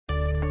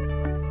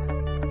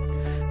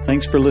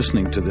Thanks for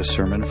listening to this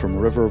sermon from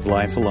River of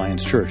Life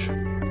Alliance Church.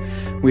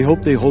 We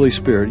hope the Holy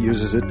Spirit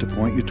uses it to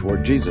point you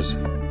toward Jesus.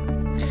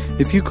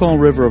 If you call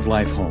River of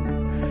Life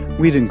home,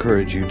 we'd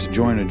encourage you to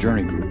join a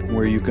journey group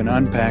where you can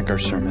unpack our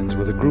sermons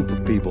with a group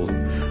of people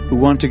who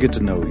want to get to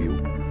know you,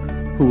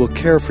 who will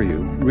care for you,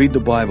 read the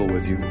Bible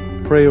with you,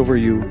 pray over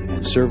you,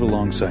 and serve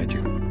alongside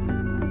you.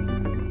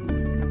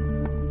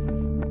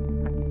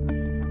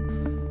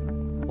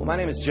 Well, my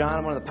name is John.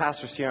 I'm one of the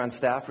pastors here on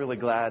staff. Really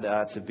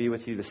glad to be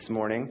with you this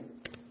morning.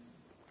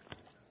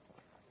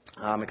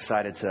 I'm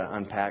excited to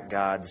unpack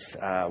God's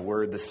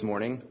Word this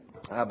morning.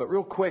 But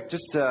real quick,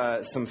 just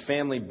some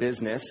family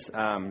business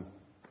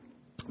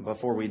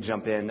before we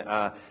jump in.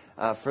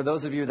 For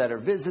those of you that are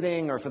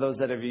visiting, or for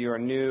those of you who are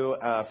new,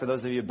 for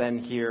those of you who have been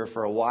here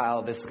for a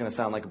while, this is going to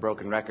sound like a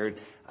broken record.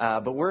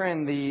 But we're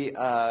in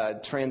the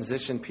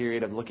transition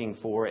period of looking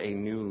for a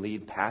new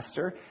lead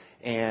pastor.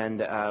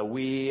 And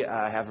we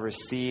have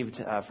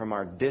received from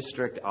our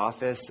district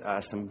office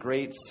some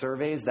great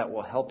surveys that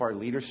will help our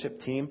leadership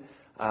team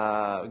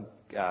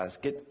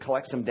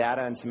collect some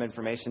data and some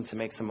information to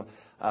make some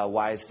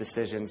wise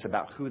decisions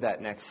about who that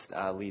next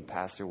lead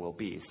pastor will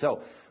be.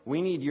 So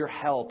we need your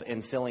help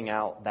in filling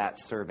out that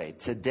survey.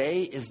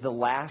 Today is the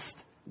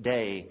last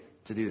day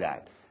to do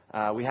that.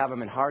 We have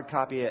them in hard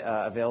copy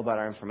available at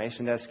our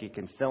information desk. You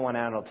can fill one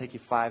out. It'll take you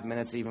 5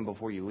 minutes even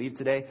before you leave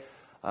today.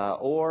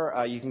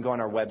 Or you can go on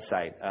our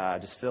website.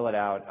 Just fill it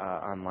out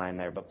online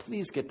there. But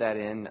please get that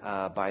in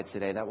by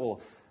today. That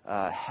will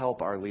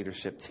help our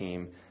leadership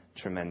team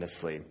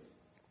tremendously.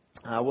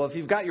 Well, if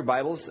you've got your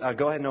Bibles,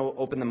 go ahead and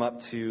open them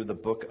up to the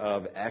book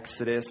of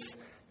Exodus,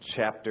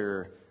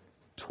 chapter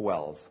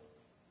 12.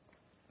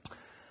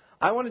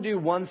 I want to do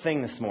one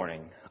thing this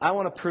morning. I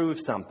want to prove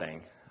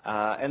something.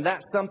 And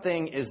that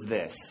something is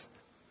this.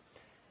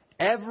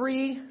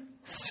 Every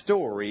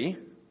story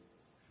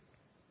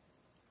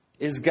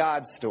is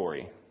God's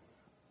story.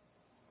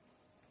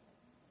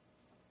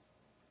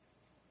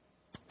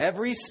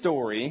 Every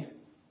story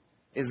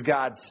is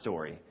God's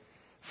story.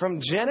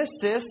 From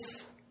Genesis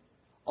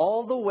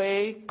all the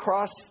way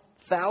across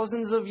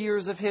thousands of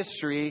years of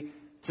history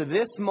to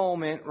this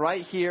moment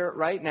right here,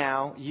 right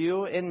now,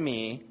 you and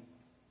me,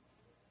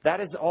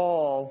 that is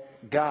all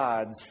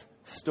God's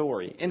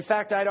story. In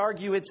fact, I'd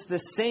argue it's the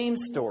same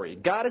story.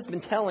 God has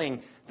been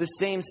telling the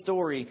same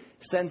story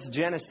since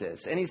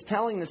Genesis. And He's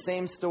telling the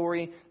same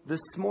story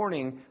this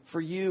morning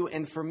for you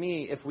and for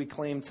me if we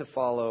claim to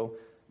follow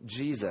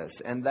Jesus.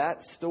 And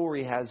that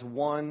story has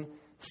one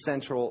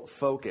central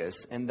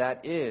focus, and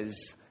that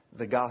is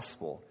the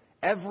gospel.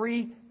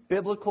 Every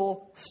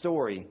biblical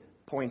story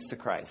points to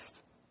Christ.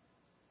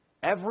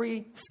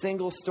 Every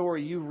single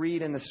story you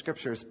read in the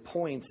scriptures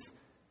points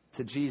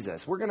to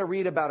Jesus. We're going to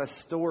read about a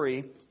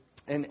story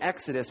in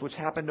Exodus which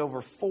happened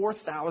over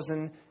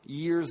 4,000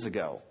 years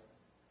ago.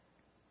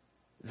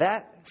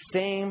 That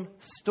same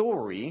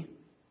story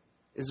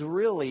is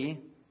really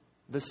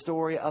the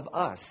story of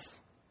us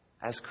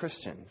as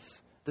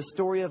Christians. The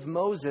story of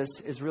Moses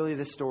is really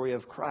the story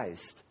of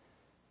Christ.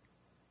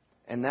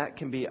 And that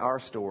can be our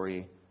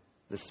story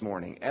this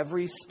morning.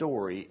 Every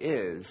story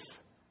is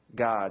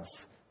God's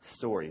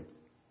story.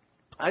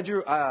 I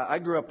grew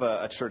up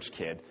a church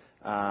kid.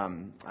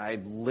 I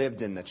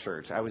lived in the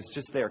church. I was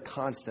just there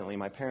constantly.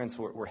 My parents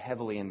were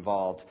heavily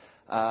involved.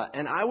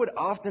 And I would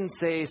often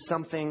say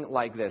something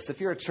like this.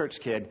 If you're a church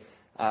kid,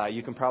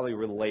 you can probably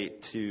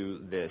relate to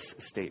this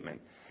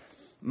statement.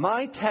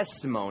 My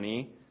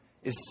testimony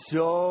is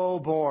so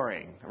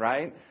boring,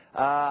 right?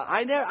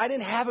 I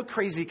didn't have a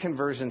crazy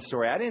conversion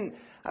story.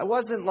 I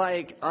wasn't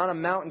like on a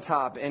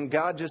mountaintop and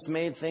God just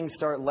made things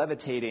start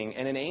levitating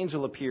and an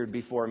angel appeared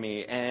before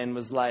me and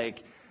was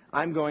like,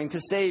 I'm going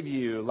to save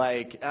you.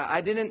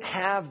 I didn't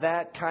have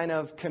that kind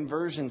of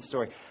conversion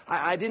story.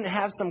 I didn't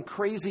have some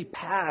crazy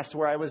past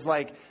where I was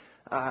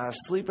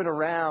sleeping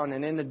around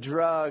and into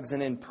drugs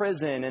and in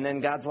prison. And then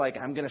God's like,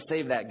 I'm going to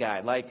save that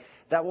guy.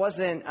 That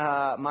wasn't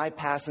my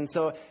past. And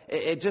so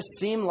it just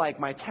seemed like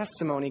my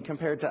testimony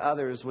compared to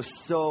others was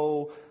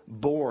so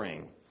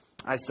boring.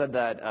 I said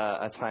that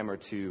a time or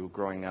two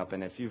growing up.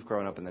 And if you've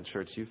grown up in the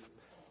church, you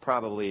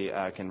probably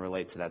can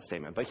relate to that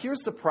statement. But here's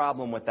the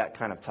problem with that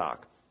kind of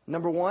talk.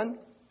 Number one,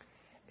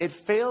 it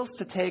fails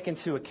to take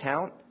into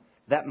account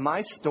that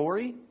my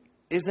story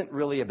isn't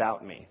really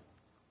about me.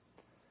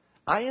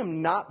 I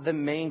am not the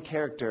main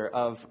character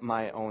of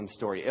my own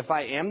story. If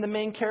I am the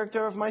main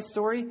character of my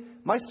story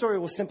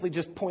will simply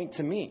just point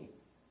to me.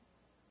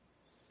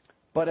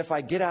 But if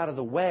I get out of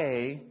the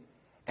way,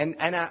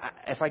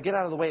 if I get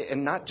out of the way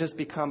and not just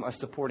become a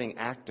supporting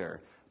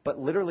actor, but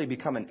literally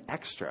become an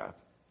extra.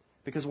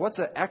 Because what's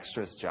an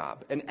extra's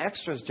job? An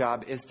extra's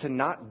job is to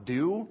not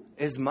do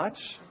as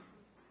much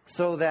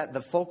so that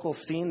the focal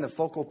scene, the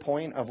focal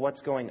point of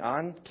what's going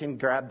on can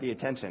grab the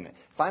attention.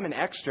 If I'm an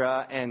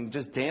extra and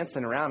just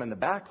dancing around in the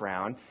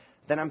background,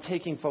 then I'm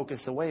taking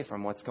focus away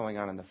from what's going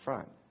on in the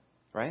front,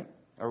 right?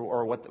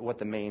 Or what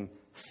the main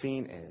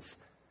scene is.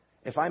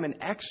 If I'm an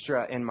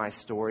extra in my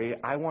story,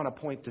 I want to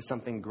point to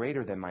something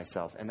greater than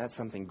myself, and that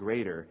something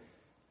greater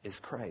is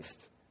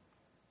Christ.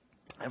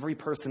 Every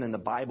person in the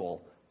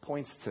Bible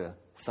points to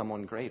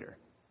someone greater,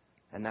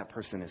 and that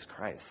person is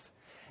Christ.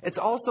 It's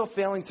also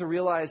failing to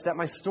realize that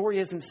my story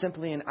isn't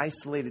simply an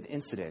isolated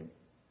incident.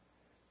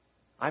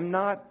 I'm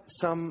not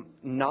some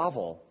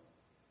novel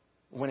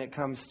when it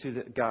comes to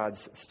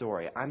God's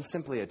story. I'm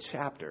simply a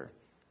chapter.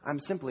 I'm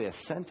simply a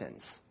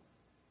sentence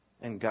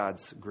in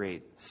God's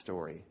great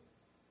story.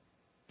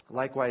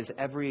 Likewise,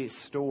 every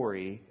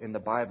story in the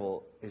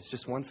Bible is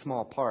just one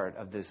small part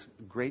of this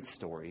great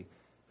story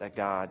that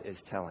God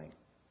is telling.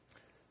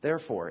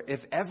 Therefore,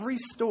 if every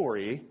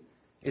story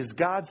is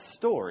God's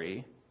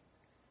story,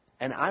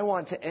 and I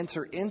want to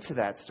enter into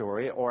that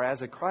story, or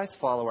as a Christ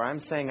follower, I'm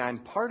saying I'm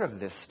part of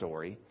this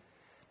story,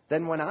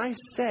 then when I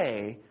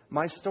say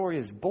my story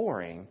is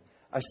boring,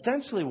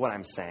 essentially what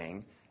I'm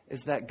saying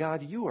is that,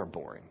 God, you are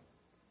boring.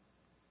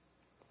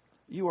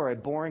 You are a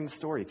boring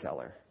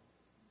storyteller.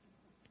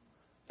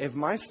 If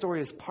my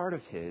story is part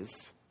of his,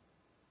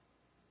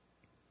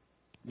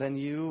 then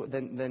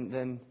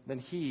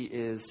he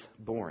is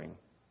boring.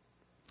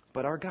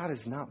 But our God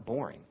is not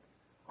boring.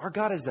 Our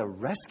God is a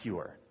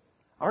rescuer.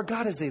 Our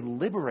God is a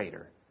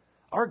liberator.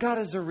 Our God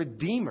is a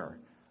redeemer.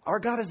 Our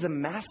God is a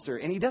master.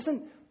 And he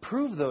doesn't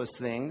prove those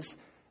things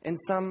in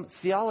some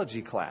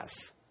theology class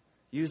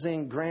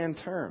using grand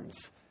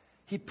terms.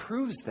 He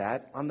proves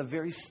that on the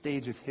very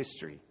stage of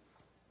history.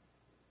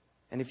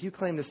 And if you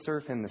claim to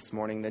serve him this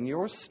morning, then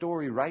your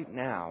story right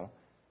now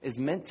is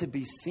meant to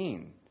be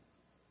seen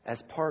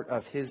as part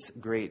of his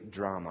great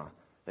drama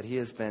that he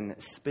has been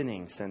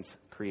spinning since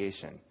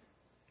creation.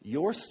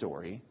 Your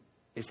story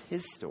is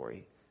his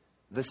story.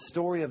 The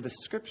story of the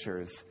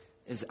Scriptures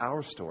is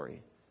our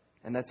story.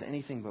 And that's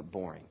anything but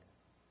boring.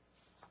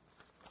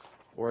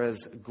 Or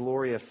as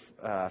Gloria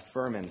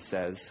Furman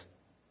says,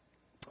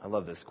 I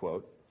love this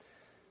quote,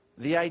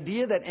 "The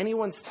idea that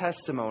anyone's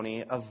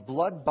testimony of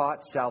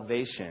blood-bought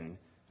salvation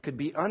could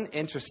be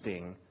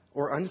uninteresting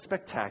or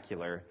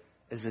unspectacular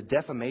is a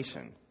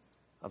defamation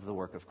of the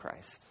work of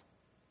Christ."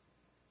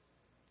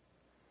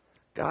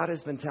 God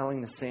has been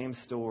telling the same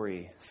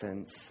story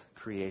since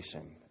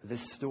creation,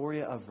 this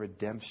story of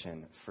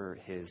redemption for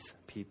his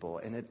people.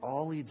 And it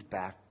all leads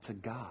back to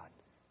God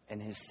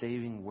and his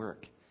saving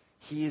work.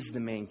 He is the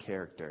main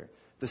character.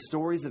 The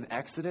stories of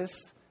Exodus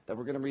that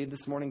we're going to read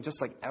this morning, just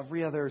like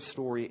every other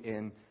story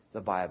in the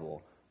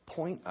Bible,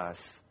 point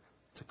us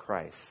to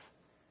Christ.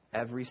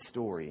 Every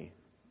story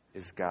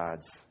is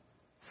God's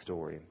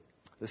story.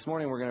 This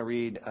morning we're going to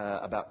read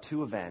about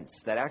two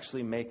events that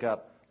actually make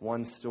up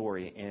one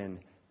story in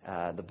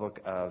the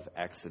book of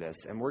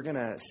Exodus. And we're going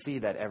to see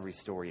that every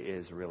story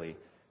is really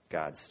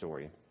God's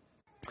story.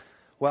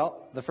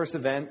 Well, the first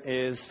event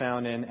is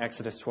found in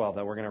Exodus 12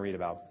 that we're going to read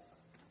about.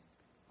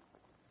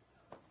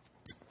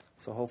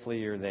 So hopefully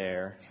you're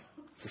there.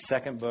 It's the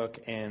second book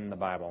in the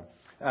Bible.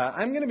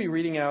 I'm going to be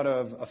reading out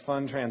of a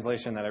fun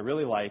translation that I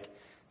really like.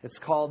 It's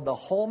called the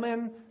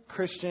Holman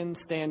Christian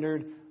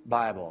Standard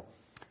Bible.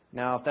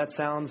 Now, if that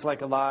sounds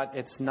like a lot,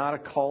 it's not a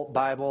cult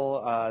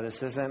Bible.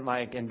 This isn't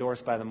like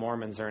endorsed by the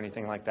Mormons or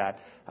anything like that.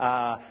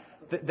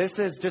 This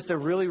is just a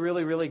really,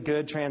 really, really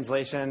good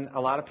translation. A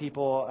lot of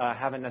people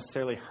haven't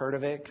necessarily heard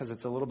of it because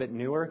it's a little bit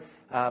newer,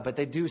 but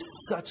they do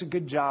such a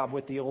good job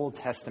with the Old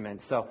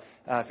Testament. So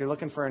if you're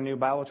looking for a new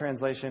Bible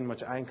translation,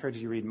 which I encourage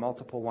you to read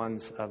multiple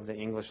ones of the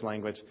English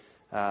language,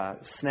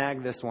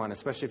 snag this one,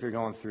 especially if you're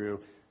going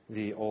through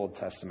the Old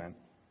Testament.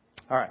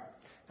 All right,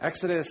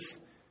 Exodus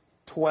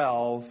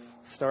 12,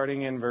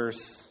 starting in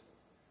verse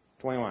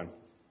 21.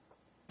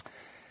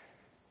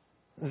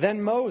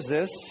 Then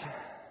Moses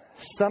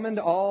summoned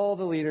all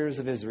the leaders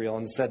of Israel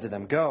and said to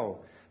them, "Go,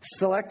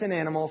 select an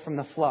animal from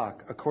the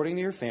flock according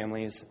to your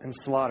families and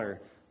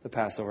slaughter the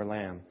Passover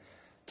lamb.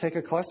 Take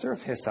a cluster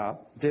of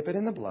hyssop, dip it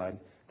in the blood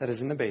that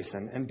is in the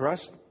basin, and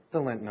brush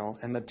the lintel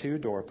and the two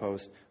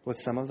doorposts with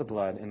some of the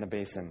blood in the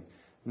basin.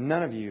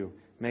 None of you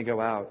may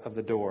go out of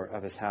the door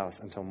of his house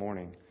until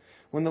morning.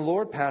 When the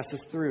Lord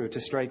passes through to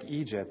strike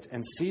Egypt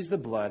and sees the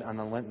blood on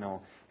the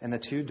lintel and the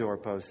two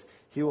doorposts,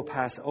 he will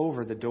pass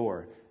over the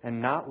door and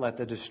not let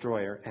the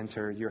destroyer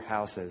enter your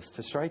houses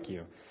to strike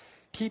you.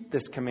 Keep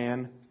this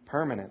command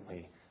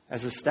permanently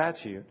as a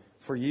statute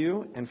for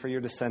you and for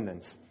your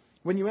descendants.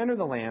 When you enter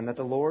the land that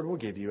the Lord will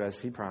give you as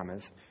he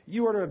promised,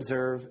 you are to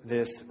observe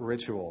this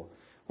ritual.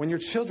 When your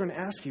children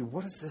ask you,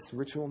 'What does this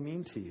ritual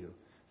mean to you?'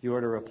 you are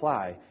to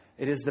reply,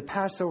 'It is the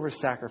Passover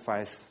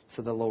sacrifice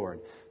to the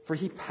Lord. For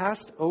he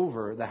passed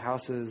over the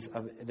houses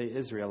of the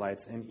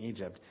Israelites in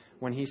Egypt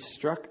when he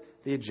struck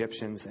the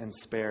Egyptians and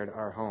spared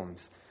our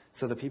homes.'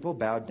 So the people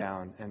bowed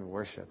down and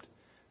worshipped.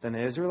 Then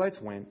the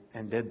Israelites went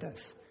and did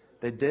this.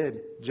 They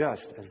did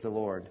just as the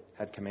Lord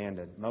had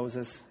commanded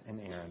Moses and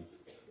Aaron.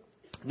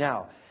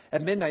 Now,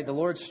 at midnight, the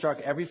Lord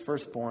struck every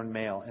firstborn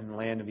male in the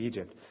land of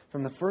Egypt,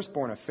 from the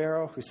firstborn of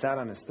Pharaoh who sat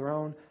on his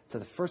throne to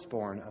the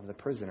firstborn of the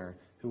prisoner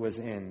who was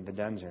in the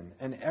dungeon,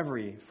 and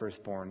every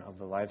firstborn of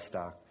the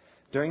livestock.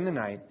 During the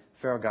night,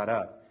 Pharaoh got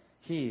up,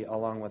 he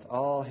along with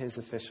all his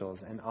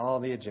officials and all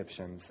the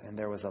Egyptians, and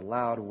there was a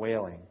loud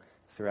wailing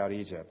throughout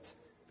Egypt,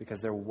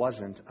 because there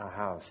wasn't a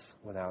house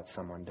without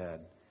someone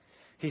dead.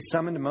 He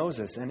summoned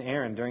Moses and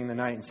Aaron during the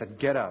night and said,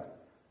 "Get up,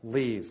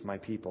 leave my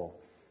people,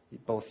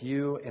 both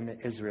you and the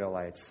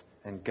Israelites,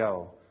 and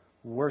go.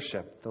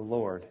 Worship the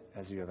Lord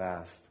as you have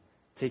asked.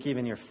 Take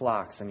even your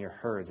flocks and your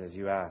herds as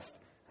you asked,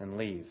 and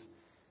leave.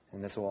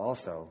 And this will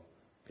also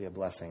be a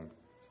blessing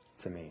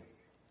to me."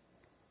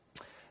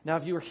 Now,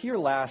 if you were here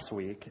last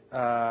week,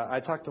 I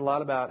talked a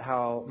lot about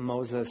how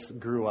Moses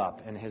grew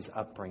up and his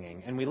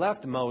upbringing. And we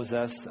left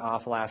Moses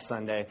off last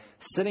Sunday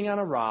sitting on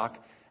a rock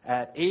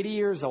at 80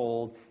 years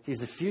old.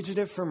 He's a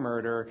fugitive for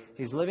murder.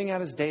 He's living out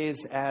his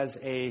days as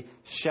a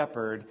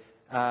shepherd,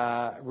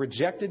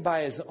 rejected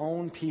by his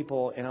own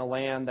people in a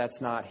land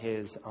that's not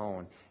his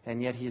own.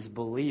 And yet he's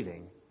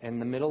believing in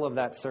the middle of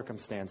that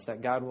circumstance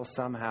that God will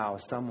somehow,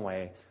 some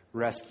way,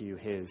 rescue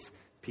his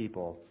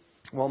people.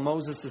 Well,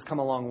 Moses has come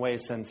a long way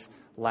since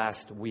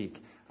last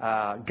week.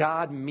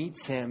 God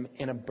meets him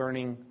in a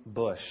burning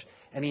bush,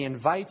 and he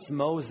invites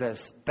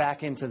Moses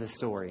back into the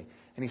story.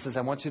 And he says,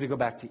 "I want you to go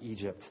back to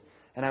Egypt,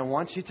 and I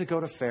want you to go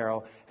to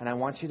Pharaoh, and I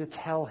want you to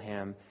tell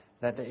him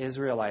that the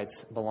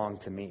Israelites belong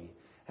to me.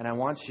 And I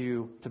want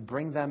you to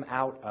bring them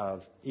out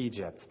of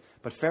Egypt."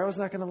 But Pharaoh's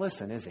not going to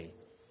listen, is he?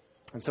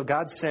 And so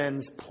God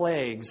sends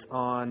plagues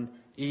on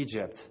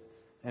Egypt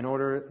in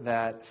order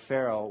that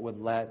Pharaoh would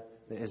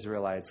let the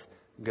Israelites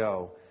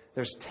go.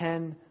 There's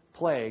 10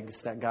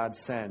 plagues that God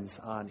sends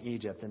on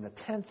Egypt, and the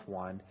 10th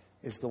one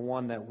is the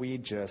one that we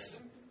just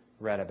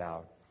read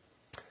about.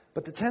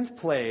 But the 10th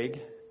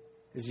plague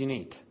is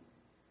unique.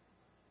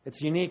 It's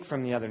unique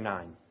from the other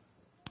 9,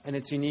 and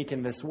it's unique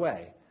in this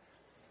way.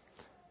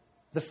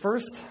 The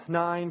first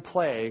 9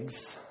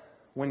 plagues,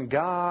 when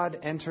God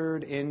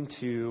entered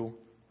into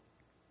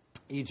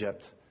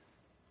Egypt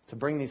to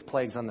bring these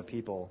plagues on the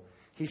people,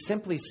 he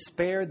simply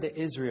spared the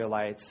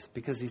Israelites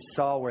because he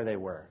saw where they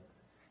were.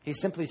 He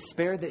simply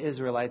spared the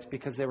Israelites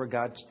because they were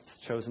God's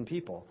chosen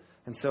people.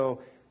 And so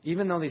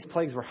even though these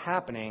plagues were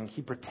happening,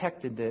 he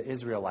protected the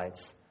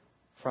Israelites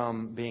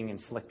from being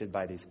inflicted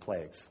by these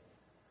plagues.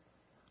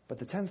 But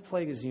the 10th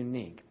plague is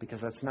unique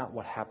because that's not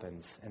what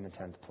happens in the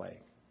 10th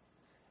plague.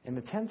 In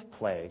the 10th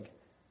plague,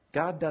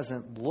 God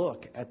doesn't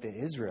look at the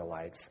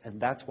Israelites, and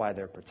that's why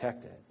they're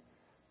protected.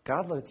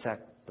 God looks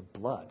at the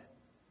blood,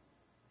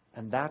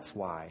 and that's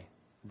why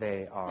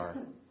they are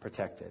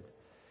protected.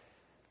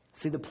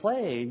 See, the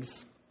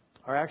plagues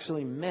are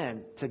actually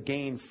meant to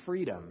gain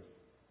freedom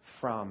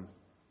from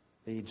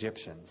the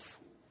Egyptians.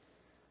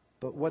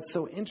 But what's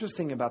so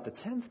interesting about the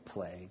 10th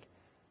plague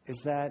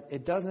is that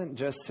it doesn't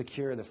just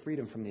secure the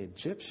freedom from the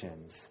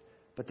Egyptians,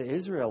 but the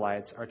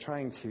Israelites are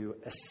trying to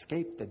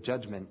escape the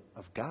judgment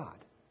of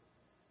God.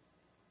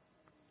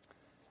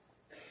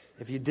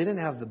 If you didn't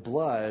have the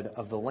blood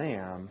of the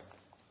lamb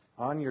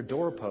on your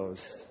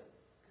doorpost,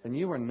 then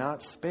you were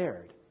not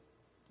spared,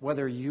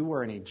 whether you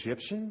were an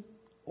Egyptian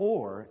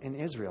or an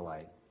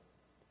Israelite.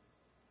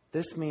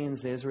 This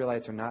means the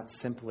Israelites are not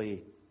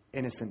simply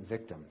innocent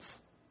victims,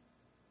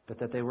 but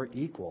that they were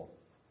equal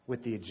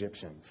with the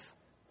Egyptians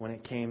when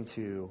it came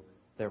to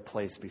their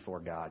place before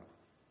God.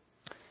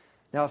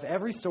 Now, if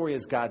every story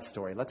is God's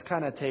story, let's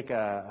kind of take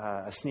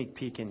a sneak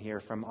peek in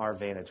here from our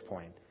vantage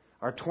point.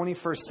 Our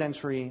 21st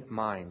century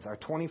minds, our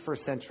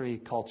 21st century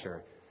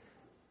culture,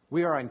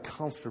 we are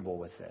uncomfortable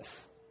with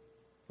this,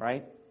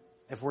 right?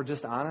 If we're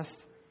just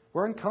honest,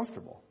 we're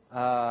uncomfortable.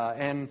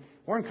 And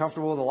we're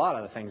uncomfortable with a lot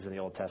of the things in the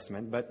Old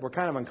Testament, but we're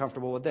kind of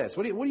uncomfortable with this.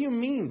 What do you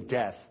mean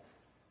death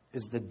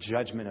is the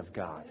judgment of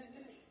God?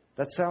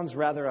 That sounds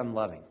rather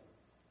unloving.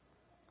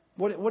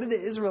 What did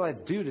the Israelites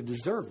do to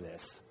deserve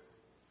this?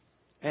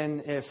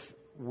 And if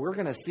we're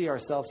going to see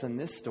ourselves in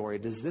this story,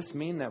 does this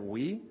mean that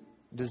we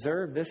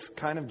deserve this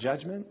kind of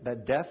judgment,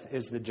 that death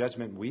is the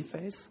judgment we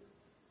face?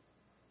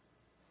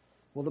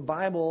 Well, the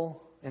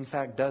Bible, in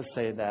fact, does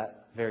say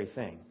that very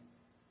thing.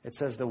 It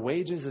says the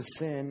wages of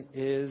sin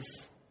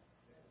is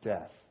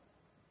death.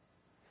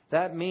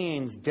 That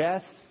means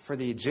death for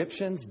the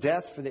Egyptians,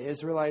 death for the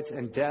Israelites,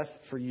 and death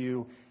for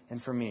you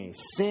and for me.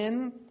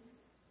 Sin,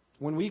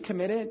 when we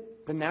commit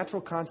it, the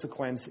natural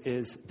consequence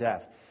is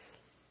death,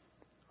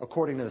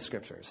 according to the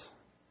Scriptures.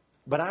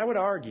 But I would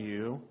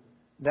argue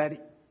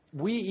that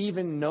we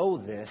even know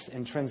this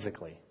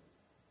intrinsically.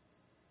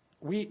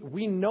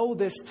 We know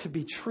this to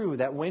be true,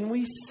 that when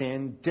we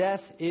sin,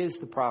 death is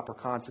the proper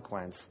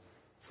consequence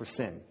for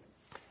sin.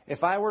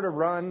 If I were to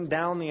run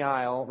down the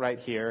aisle right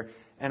here,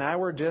 and I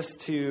were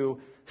just to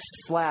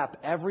slap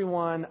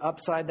everyone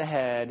upside the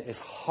head as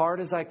hard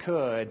as I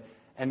could,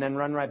 and then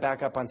run right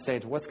back up on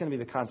stage, what's going to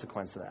be the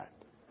consequence of that?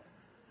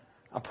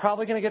 I'm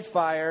probably going to get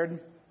fired.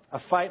 A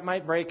fight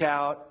might break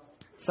out.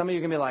 Some of you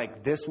are going to be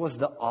like, this was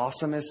the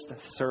awesomest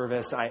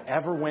service I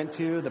ever went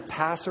to. The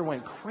pastor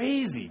went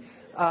crazy.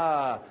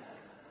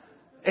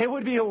 It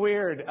would be a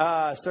weird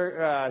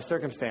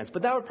circumstance,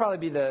 but that would probably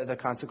be the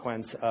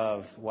consequence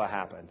of what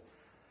happened.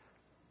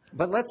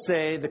 But let's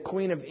say the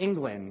Queen of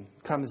England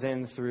comes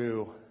in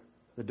through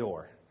the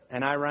door,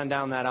 and I run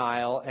down that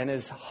aisle, and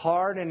as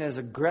hard and as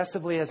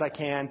aggressively as I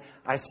can,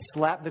 I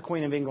slap the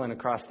Queen of England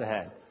across the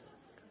head.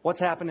 What's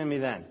happened to me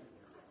then?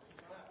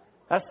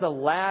 That's the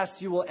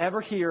last you will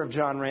ever hear of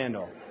John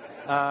Randall.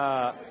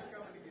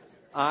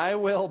 I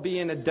will be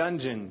in a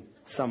dungeon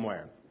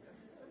somewhere.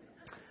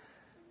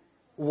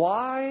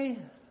 Why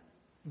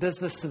does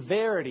the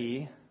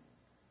severity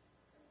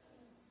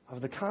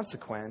of the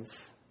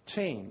consequence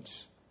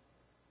change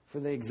for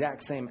the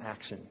exact same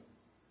action?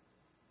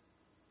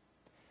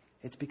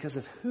 It's because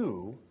of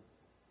who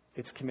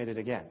it's committed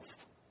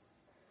against.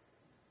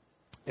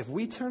 If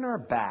we turn our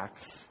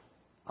backs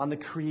on the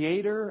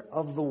creator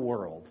of the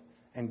world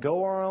and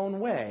go our own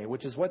way,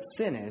 which is what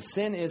sin is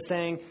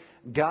saying,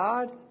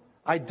 God,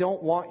 I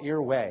don't want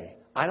your way.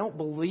 I don't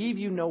believe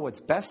you know what's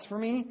best for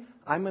me.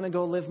 I'm going to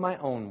go live my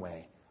own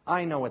way.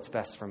 I know what's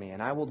best for me,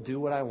 and I will do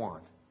what I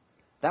want.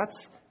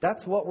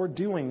 That's what we're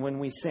doing when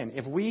we sin.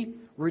 If we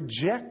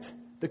reject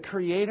the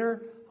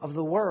creator of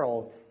the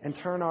world and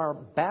turn our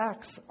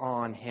backs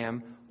on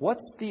him,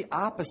 what's the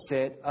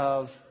opposite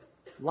of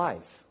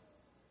life?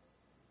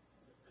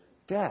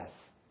 Death.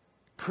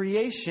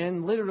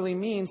 Creation literally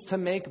means to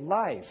make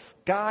life.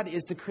 God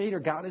is the creator.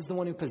 God is the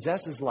one who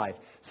possesses life.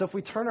 So if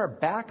we turn our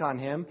back on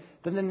him,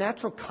 then the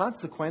natural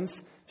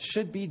consequence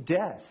should be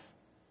death.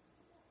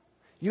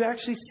 You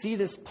actually see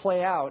this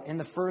play out in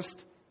the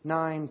first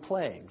 9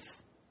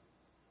 plagues.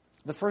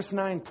 The first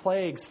 9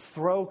 plagues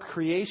throw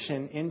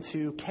creation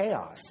into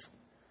chaos.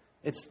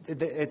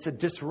 It's a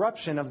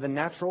disruption of the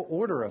natural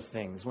order of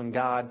things when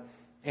God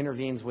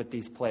intervenes with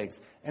these plagues.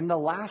 And the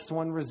last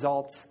one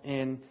results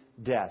in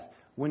death.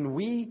 When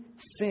we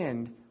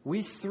sinned,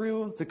 we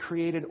threw the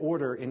created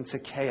order into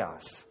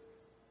chaos.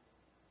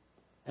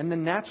 And the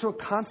natural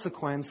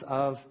consequence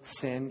of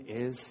sin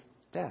is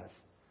death,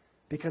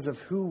 because of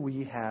who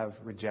we have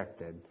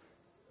rejected,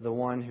 the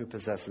one who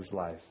possesses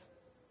life.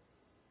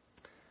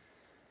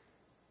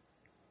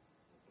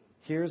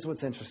 Here's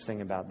what's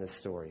interesting about this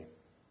story.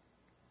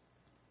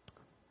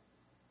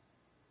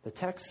 The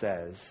text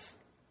says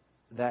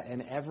that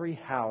in every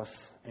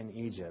house in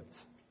Egypt,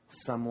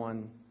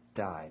 someone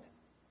died.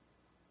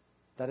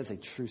 That is a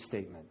true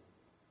statement.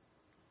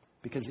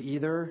 Because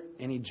either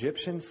an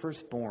Egyptian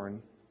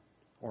firstborn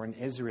or an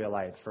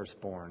Israelite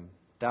firstborn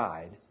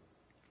died,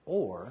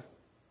 or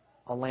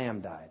a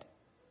lamb died.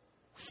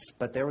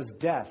 But there was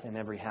death in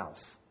every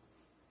house.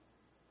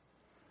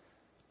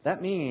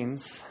 That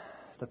means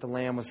that the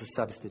lamb was a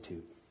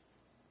substitute.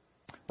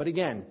 But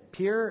again,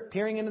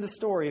 peering into the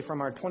story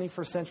from our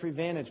 21st century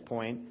vantage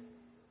point,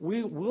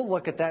 we'll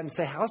look at that and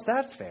say, how's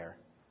that fair?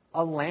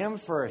 A lamb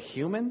for a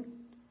human?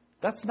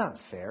 That's not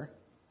fair.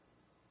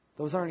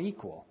 Those aren't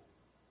equal.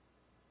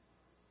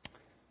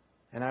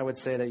 And I would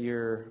say that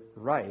you're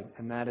right,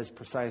 and that is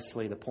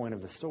precisely the point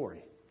of the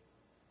story.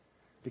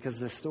 Because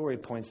this story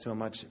points to a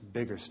much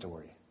bigger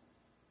story.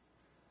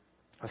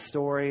 A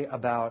story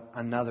about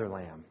another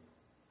lamb.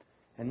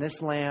 And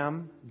this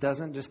lamb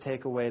doesn't just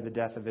take away the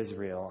death of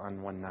Israel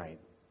on one night.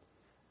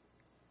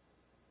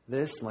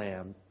 This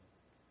lamb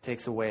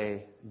takes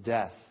away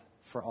death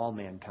for all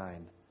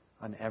mankind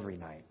on every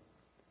night.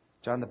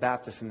 John the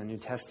Baptist in the New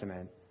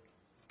Testament,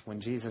 when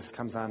Jesus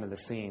comes onto the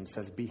scene,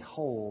 says,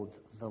 "Behold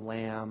the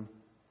Lamb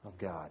of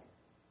God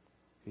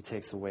who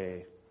takes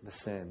away the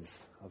sins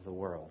of the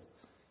world."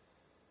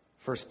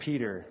 1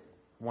 Peter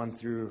 1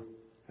 through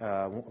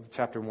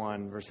chapter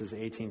 1, verses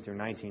 18 through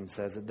 19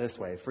 says it this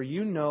way: "For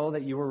you know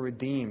that you were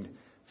redeemed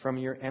from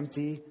your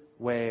empty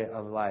way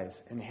of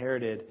life,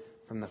 inherited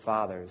from the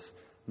fathers,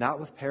 not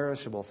with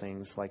perishable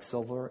things like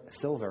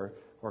silver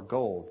or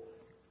gold,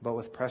 but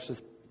with the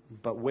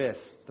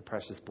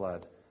precious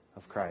blood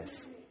of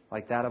Christ,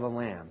 like that of a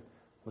lamb,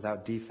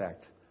 without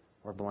defect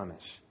or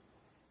blemish."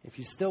 If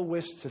you still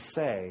wish to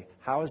say,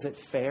 how is it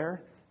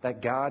fair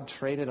that God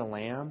traded a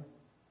lamb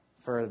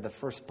for the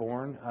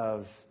firstborn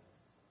of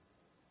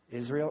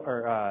Israel,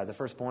 or the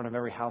firstborn of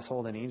every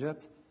household in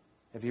Egypt?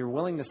 If you're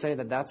willing to say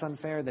that that's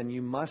unfair, then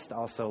you must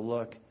also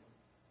look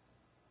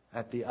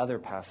at the other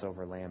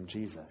Passover lamb,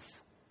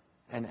 Jesus,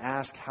 and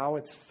ask how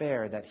it's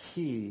fair that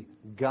he,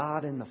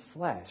 God in the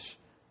flesh,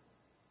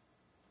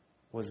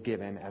 was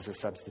given as a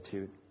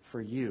substitute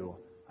for you,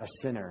 a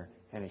sinner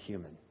and a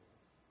human.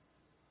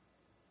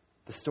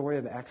 The story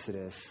of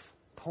Exodus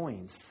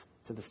points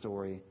to the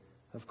story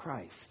of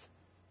Christ.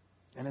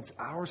 And it's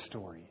our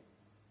story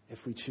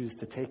if we choose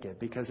to take it,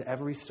 because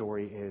every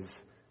story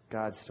is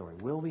God's story.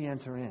 Will we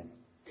enter in?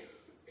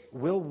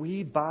 Will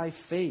we, by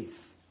faith,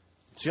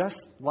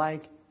 just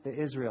like the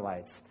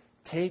Israelites,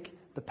 take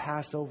the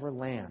Passover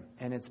lamb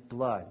and its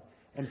blood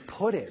and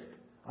put it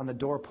on the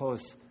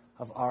doorposts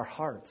of our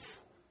hearts?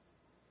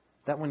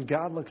 That when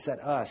God looks at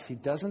us, he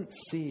doesn't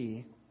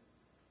see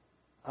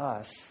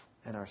us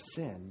and our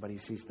sin, but he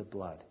sees the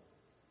blood.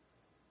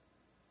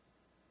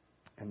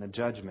 And the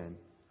judgment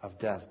of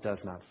death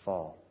does not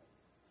fall.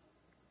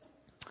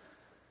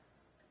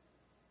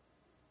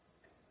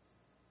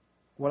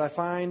 What I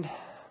find,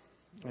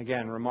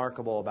 again,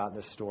 remarkable about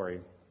this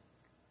story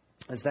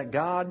is that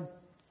God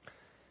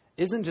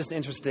isn't just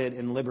interested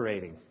in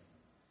liberating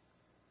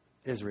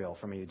Israel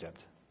from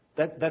Egypt.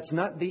 That's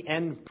not the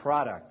end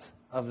product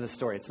of the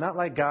story. It's not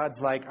like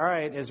God's like, all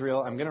right,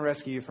 Israel, I'm going to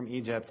rescue you from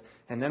Egypt.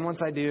 And then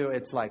once I do,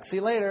 it's like, see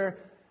you later,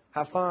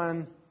 have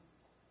fun,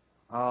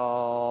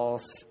 I'll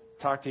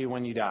talk to you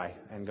when you die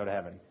and go to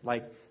heaven.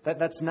 Like,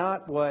 that's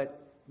not what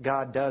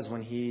God does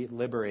when he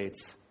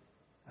liberates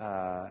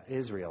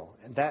Israel.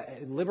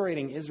 That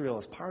liberating Israel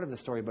is part of the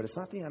story, but it's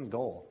not the end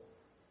goal.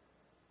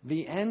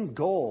 The end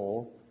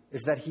goal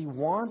is that he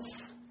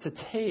wants to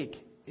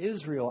take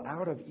Israel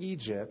out of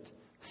Egypt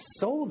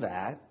so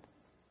that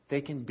they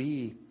can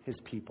be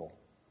his people,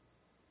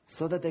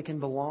 so that they can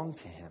belong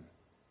to him.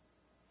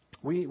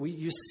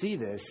 You see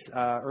this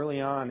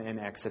early on in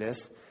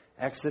Exodus.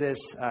 Exodus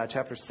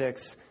chapter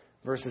 6,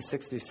 verses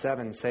 6 through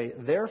 7 say,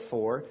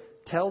 "Therefore,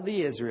 tell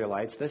the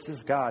Israelites," this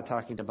is God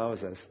talking to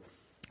Moses,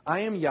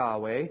 "I am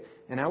Yahweh,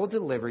 and I will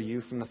deliver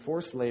you from the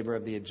forced labor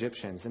of the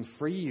Egyptians and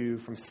free you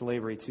from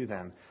slavery to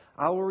them.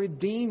 I will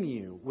redeem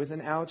you with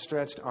an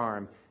outstretched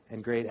arm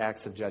and great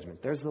acts of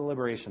judgment." There's the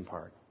liberation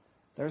part.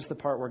 There's the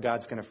part where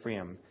God's going to free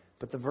them.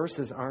 But the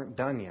verses aren't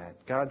done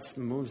yet. God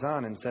moves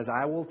on and says,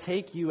 "I will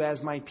take you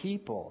as my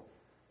people,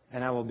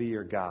 and I will be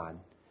your God.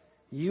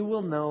 You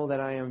will know that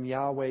I am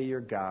Yahweh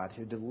your God,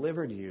 who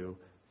delivered you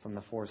from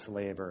the forced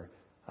labor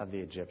of the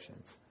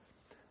Egyptians."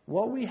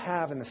 What we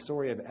have in the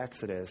story of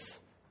Exodus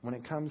when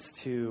it comes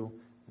to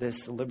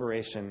this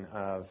liberation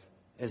of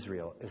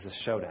Israel is a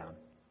showdown.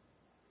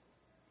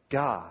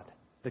 God,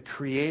 the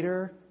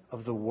creator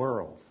of the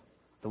world,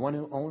 the one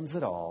who owns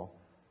it all,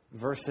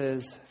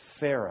 versus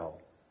Pharaoh,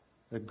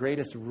 the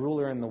greatest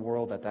ruler in the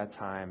world at that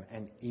time,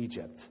 and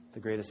Egypt, the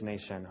greatest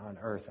nation on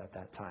earth at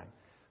that time.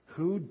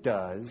 Who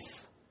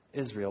does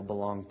Israel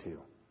belong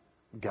to?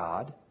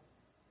 God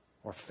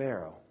or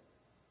Pharaoh?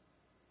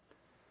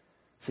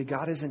 See,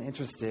 God isn't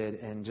interested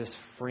in just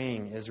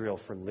freeing Israel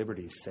for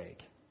liberty's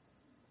sake.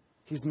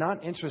 He's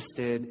not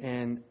interested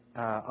in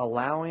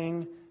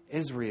allowing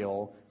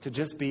Israel to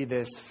just be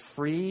this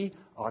free,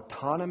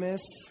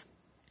 autonomous,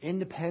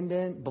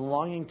 independent,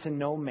 belonging to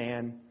no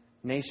man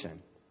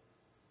nation.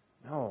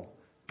 No,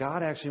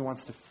 God actually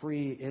wants to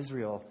free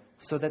Israel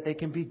so that they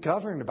can be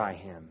governed by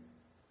him,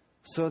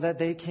 so that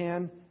they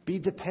can be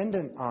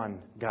dependent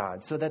on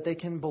God, so that they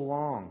can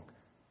belong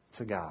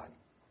to God.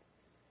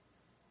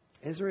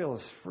 Israel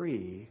is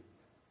free,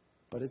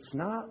 but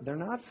they're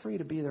not free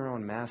to be their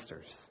own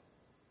masters.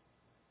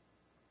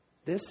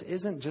 This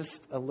isn't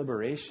just a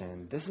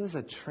liberation. This is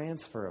a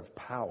transfer of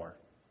power.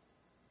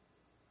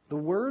 The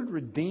word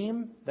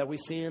redeem that we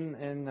see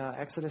in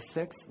Exodus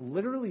 6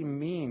 literally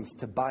means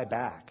to buy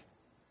back.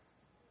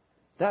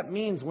 That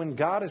means when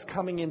God is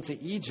coming into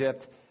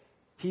Egypt,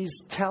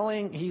 he's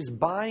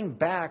buying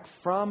back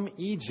from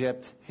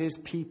Egypt his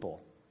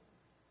people.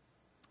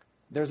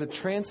 There's a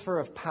transfer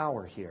of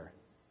power here.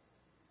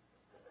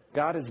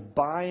 God is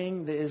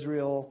buying the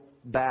Israel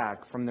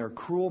back from their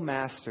cruel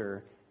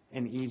master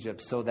in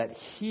Egypt so that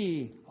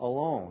he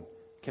alone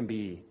can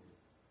be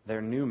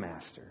their new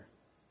master.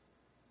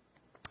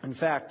 In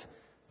fact,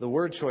 the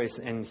word choice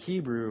in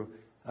Hebrew,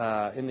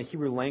 in the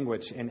Hebrew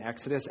language in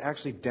Exodus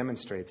actually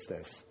demonstrates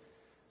this.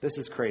 This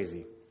is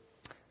crazy.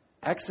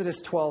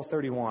 Exodus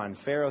 12:31,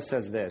 Pharaoh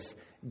says this,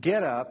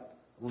 "Get up,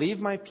 leave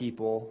my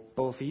people,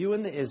 both you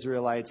and the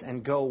Israelites,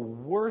 and go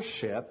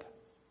worship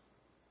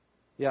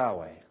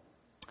Yahweh."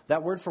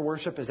 That word for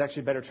worship is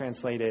actually better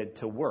translated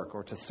to work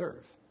or to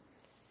serve.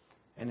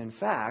 And in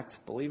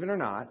fact, believe it or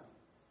not,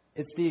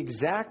 it's the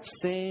exact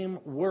same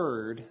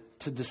word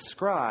to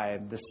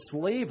describe the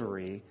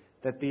slavery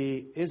that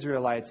the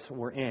Israelites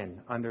were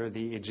in under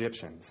the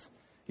Egyptians.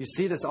 You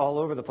see this all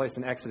over the place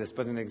in Exodus,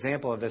 but an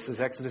example of this is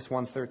Exodus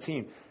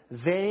 1:13.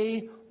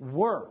 They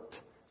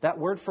worked. That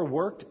word for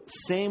worked,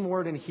 same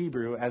word in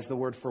Hebrew as the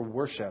word for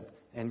worship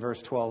in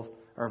verse 12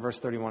 or verse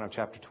 31 of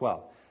chapter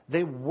 12.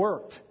 They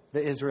worked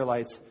the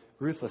Israelites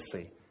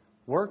ruthlessly.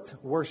 Worked,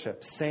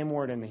 worship, same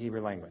word in the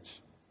Hebrew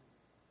language.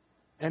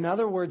 In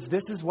other words,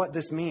 this is what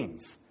this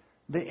means.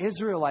 The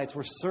Israelites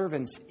were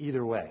servants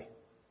either way.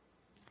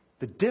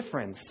 The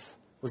difference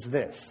was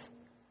this.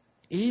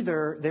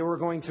 Either they were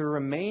going to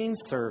remain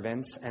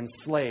servants and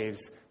slaves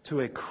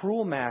to a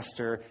cruel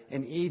master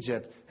in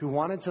Egypt who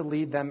wanted to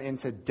lead them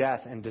into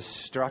death and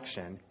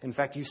destruction. In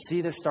fact, you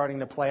see this starting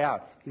to play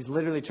out. He's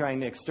literally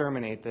trying to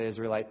exterminate the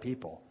Israelite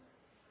people.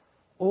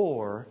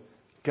 Or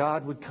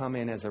God would come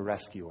in as a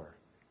rescuer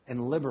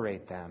and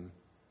liberate them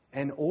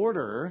in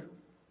order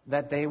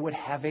that they would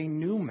have a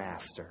new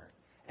master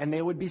and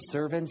they would be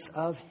servants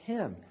of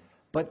him.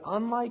 But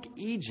unlike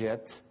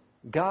Egypt,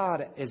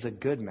 God is a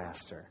good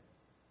master.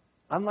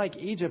 Unlike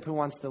Egypt, who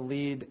wants to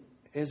lead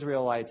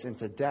Israelites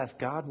into death,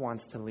 God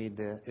wants to lead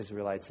the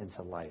Israelites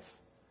into life.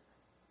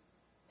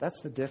 That's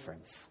the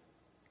difference.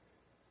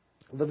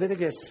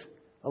 Leviticus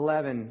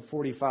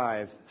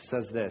 11:45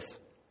 says this,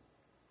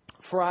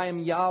 "For I am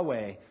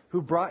Yahweh,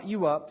 who brought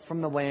you up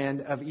from the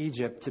land of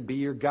Egypt to be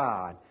your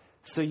God,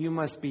 so you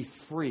must be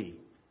free."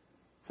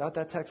 Is that what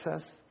that text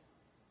says?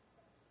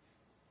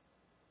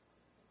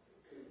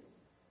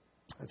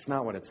 That's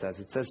not what it says.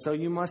 It says, "So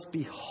you must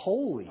be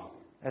holy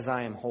as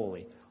I am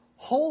holy."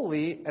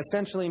 Holy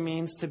essentially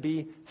means to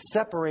be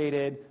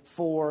separated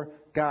for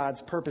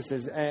God's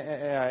purposes.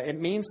 It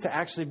means to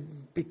actually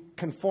be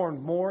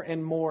conformed more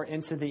and more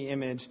into the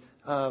image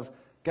of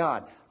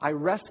God. I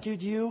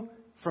rescued you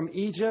from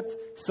Egypt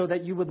so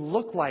that you would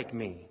look like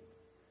me,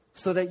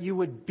 so that you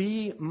would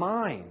be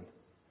mine,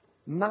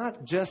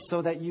 not just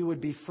so that you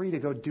would be free to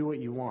go do what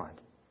you want.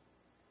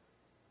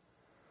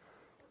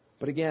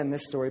 But again,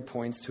 this story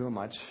points to a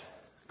much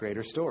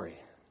greater story,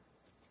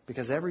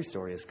 because every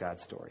story is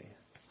God's story.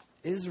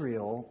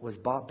 Israel was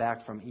bought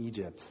back from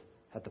Egypt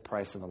at the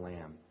price of a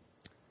lamb,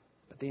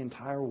 but the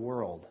entire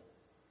world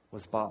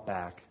was bought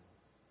back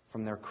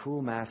from their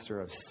cruel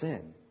master of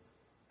sin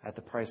at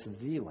the price of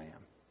the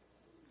lamb,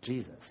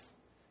 Jesus.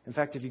 In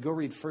fact, if you go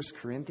read 1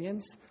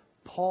 Corinthians,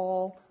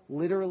 Paul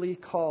literally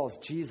calls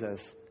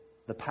Jesus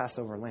the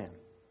Passover lamb.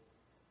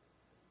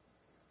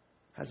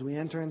 As we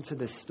enter into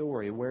this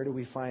story, where do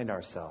we find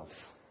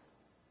ourselves?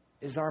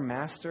 Is our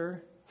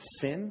master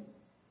sin,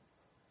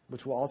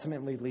 which will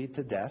ultimately lead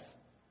to death?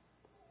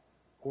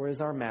 Or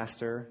is our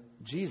master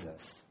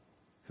Jesus,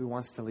 who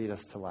wants to lead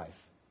us to life?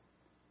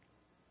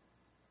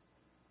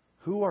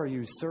 Who are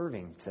you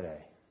serving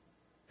today?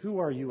 Who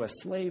are you a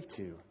slave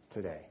to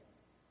today?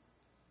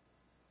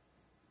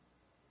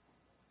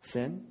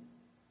 Sin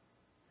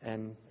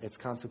and its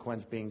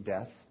consequence being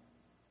death,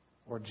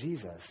 or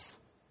Jesus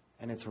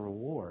and its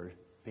reward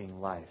being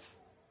life?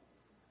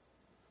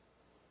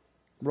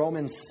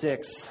 Romans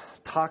 6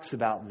 talks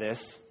about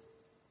this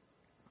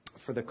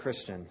for the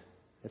Christian.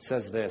 It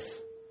says this: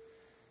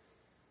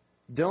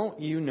 "Don't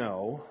you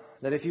know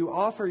that if you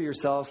offer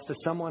yourselves to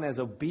someone as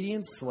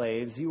obedient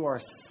slaves, you are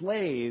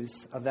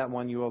slaves of that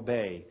one you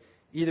obey,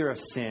 either of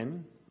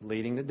sin,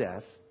 leading to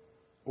death,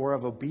 or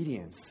of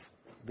obedience,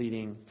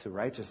 leading to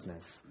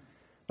righteousness?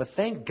 But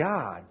thank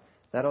God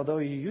that although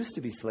you used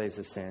to be slaves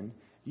of sin,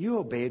 you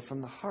obeyed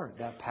from the heart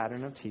that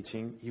pattern of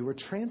teaching you were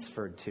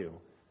transferred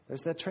to."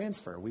 There's that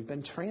transfer. We've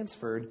been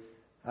transferred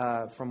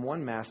from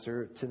one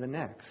master to the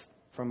next,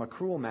 from a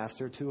cruel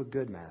master to a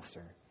good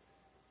master.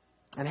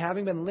 "And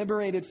having been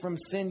liberated from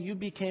sin, you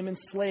became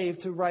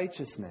enslaved to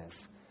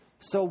righteousness.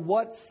 So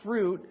what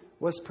fruit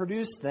was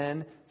produced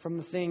then from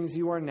the things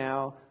you are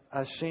now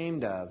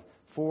ashamed of?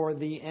 For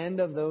the end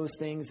of those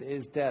things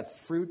is death."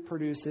 Fruit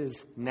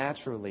produces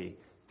naturally.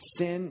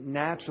 Sin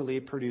naturally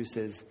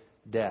produces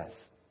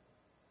death.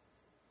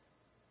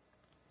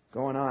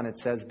 Going on, it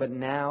says, "But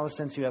now,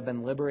 since you have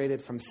been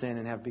liberated from sin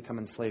and have become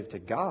enslaved to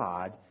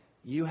God,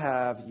 you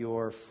have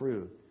your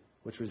fruit,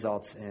 which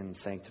results in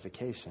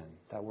sanctification."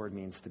 That word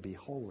means to be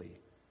holy.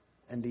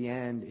 And the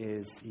end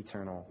is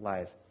eternal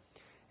life.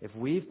 If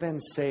we've been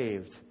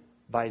saved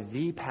by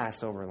the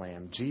Passover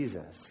lamb,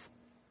 Jesus,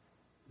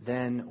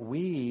 then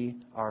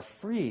we are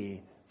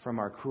free from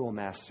our cruel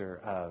master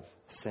of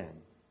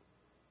sin.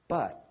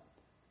 But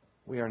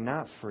we are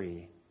not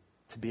free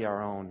to be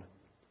our own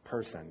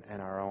person and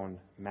our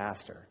own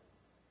master.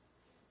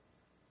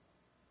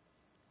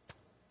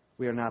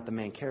 We are not the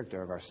main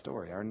character of our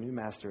story. Our new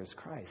master is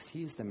Christ.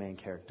 He's the main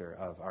character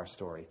of our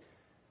story.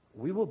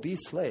 We will be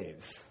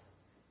slaves,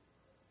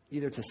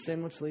 either to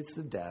sin, which leads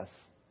to death,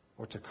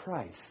 or to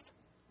Christ,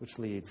 which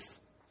leads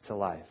to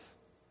life.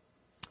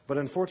 But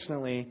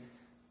unfortunately,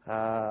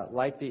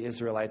 like the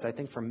Israelites, I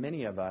think for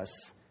many of us,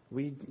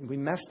 we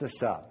mess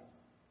this up.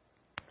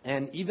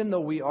 And even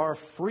though we are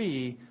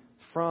free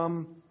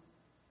from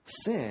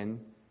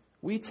sin,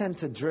 we tend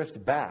to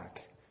drift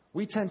back.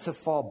 We tend to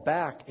fall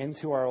back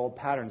into our old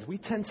patterns. We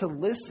tend to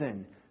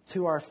listen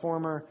to our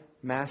former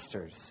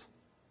masters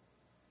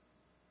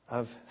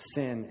of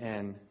sin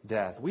and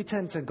death. We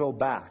tend to go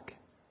back.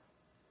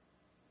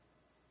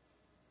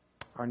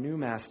 Our new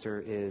master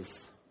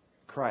is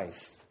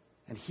Christ,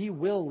 and he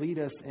will lead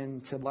us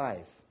into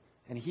life,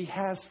 and he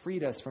has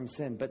freed us from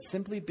sin. But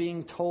simply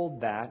being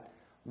told that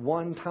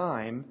one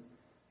time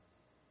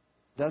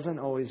doesn't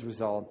always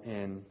result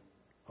in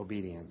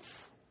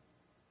obedience.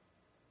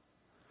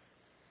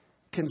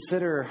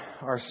 Consider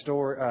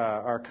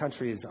our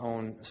country's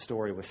own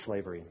story with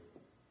slavery.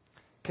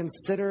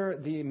 Consider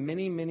the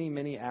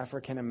many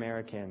African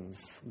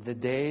Americans the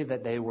day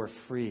that they were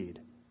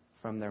freed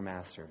from their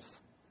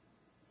masters.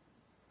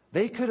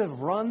 They could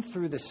have run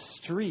through the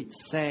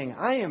streets saying,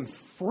 "I am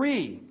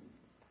free,"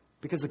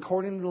 because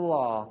according to the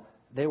law,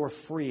 they were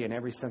free in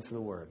every sense of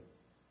the word.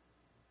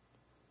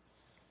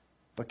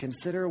 But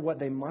consider what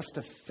they must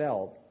have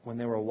felt when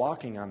they were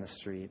walking on the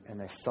street and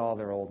they saw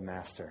their old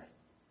master.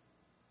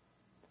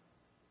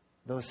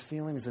 Those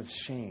feelings of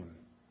shame,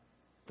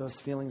 those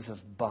feelings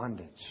of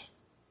bondage,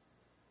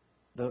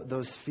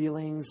 those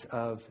feelings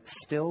of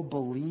still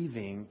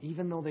believing,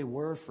 even though they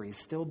were free,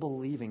 still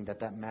believing that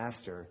that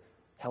master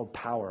held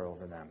power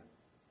over them.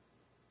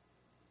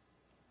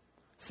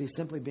 See,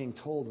 simply being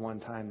told one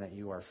time that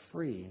you are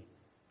free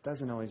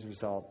doesn't always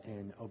result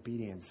in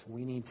obedience.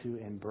 We need to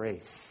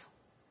embrace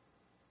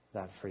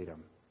that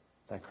freedom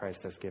that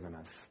Christ has given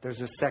us.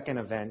 There's a second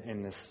event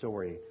in this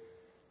story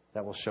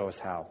that will show us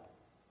how.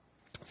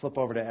 Flip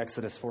over to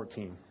Exodus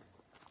 14.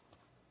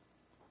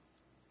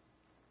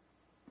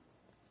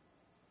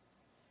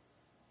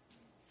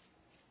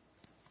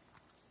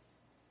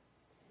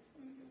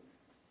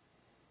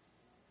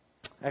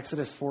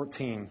 Exodus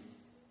 14,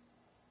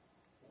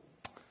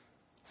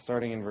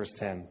 starting in verse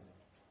 10.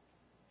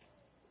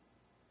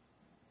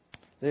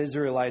 The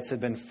Israelites had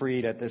been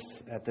freed at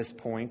this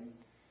point,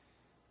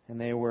 and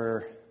they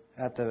were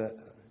at the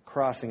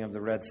crossing of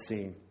the Red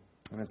Sea.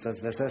 And it says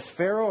this: as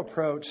Pharaoh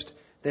approached,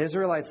 the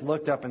Israelites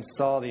looked up and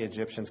saw the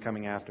Egyptians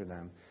coming after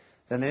them.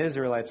 Then the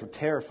Israelites were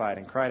terrified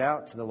and cried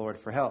out to the Lord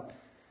for help.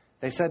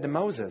 They said to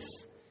Moses,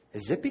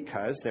 "Is it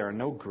because there are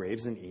no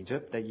graves in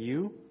Egypt that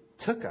you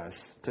took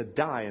us to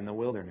die in the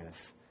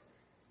wilderness?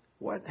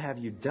 What have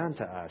you done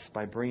to us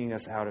by bringing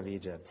us out of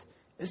Egypt?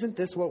 Isn't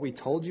this what we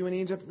told you in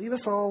Egypt? Leave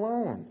us all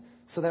alone,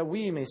 so that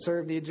we may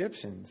serve the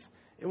Egyptians.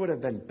 It would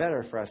have been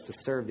better for us to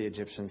serve the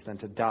Egyptians than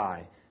to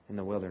die in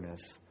the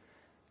wilderness."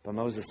 But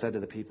Moses said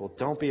to the people,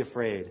 "Don't be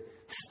afraid.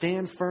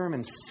 Stand firm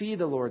and see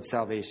the Lord's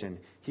salvation.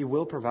 He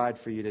will provide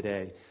for you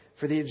today.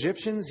 For the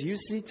Egyptians you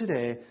see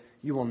today,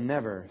 you will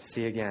never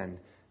see again.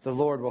 The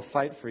Lord will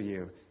fight for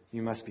you.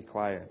 You must be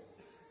quiet."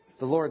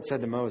 The Lord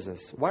said to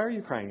Moses, "Why are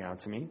you crying out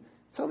to me?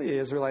 Tell the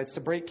Israelites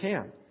to break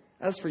camp.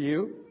 As for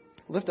you,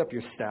 lift up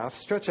your staff,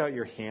 stretch out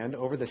your hand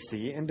over the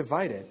sea, and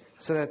divide it,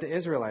 so that the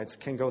Israelites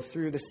can go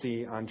through the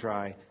sea on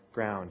dry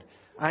ground.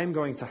 I am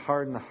going to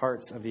harden the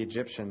hearts of the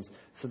Egyptians,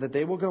 so that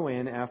they will go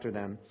in after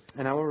them,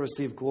 and I will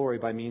receive glory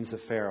by means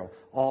of Pharaoh,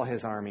 all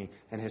his army,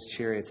 and his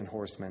chariots and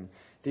horsemen.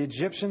 The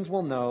Egyptians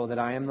will know that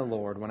I am the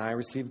Lord when I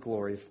receive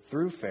glory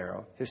through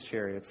Pharaoh, his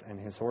chariots, and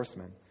his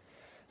horsemen."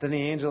 Then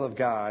the angel of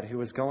God, who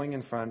was going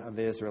in front of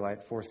the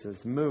Israelite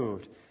forces,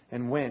 moved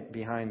and went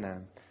behind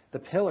them. The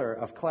pillar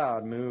of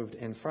cloud moved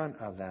in front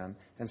of them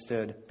and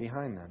stood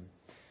behind them.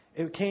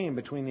 It came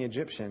between the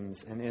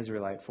Egyptians and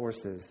Israelite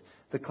forces.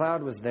 The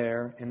cloud was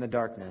there in the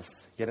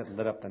darkness, yet it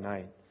lit up the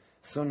night.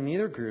 So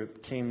neither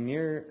group came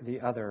near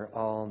the other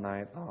all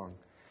night long.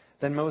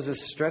 Then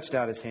Moses stretched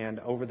out his hand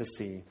over the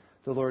sea.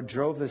 The Lord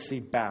drove the sea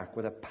back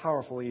with a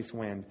powerful east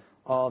wind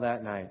all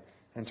that night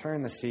and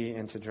turned the sea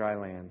into dry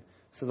land.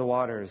 So the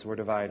waters were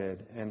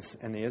divided, and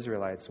the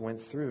Israelites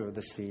went through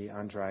the sea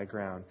on dry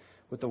ground,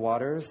 with the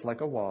waters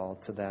like a wall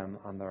to them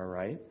on their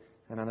right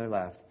and on their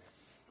left.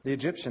 The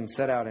Egyptians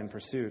set out in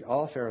pursuit,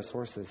 all Pharaoh's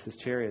horses, his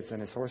chariots,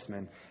 and his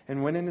horsemen,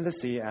 and went into the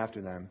sea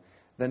after them.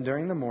 Then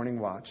during the morning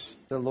watch,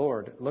 the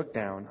Lord looked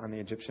down on the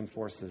Egyptian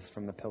forces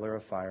from the pillar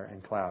of fire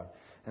and cloud,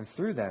 and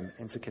threw them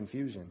into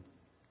confusion.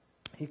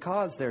 He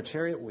caused their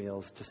chariot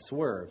wheels to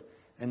swerve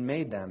and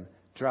made them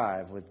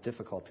drive with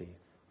difficulty.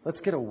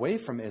 "Let's get away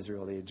from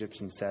Israel," the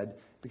Egyptians said,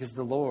 "because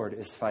the Lord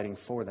is fighting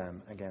for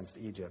them against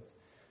Egypt."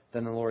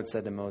 Then the Lord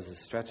said to Moses,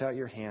 "Stretch out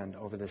your hand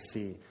over the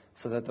sea,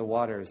 so that the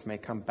waters may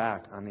come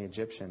back on the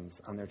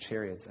Egyptians, on their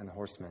chariots and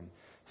horsemen."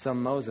 So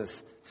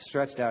Moses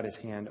stretched out his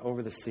hand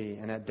over the sea,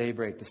 and at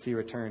daybreak the sea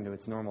returned to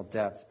its normal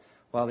depth.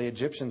 While the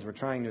Egyptians were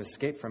trying to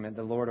escape from it,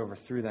 the Lord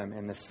overthrew them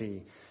in the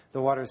sea.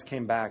 The waters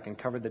came back and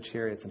covered the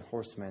chariots and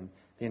horsemen,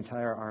 the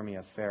entire army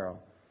of Pharaoh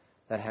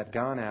that had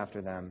gone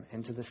after them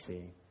into the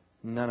sea.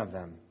 None of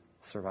them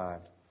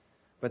survived.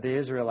 But the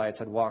Israelites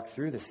had walked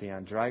through the sea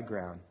on dry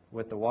ground,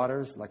 with the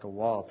waters like a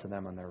wall to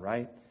them on their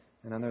right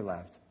and on their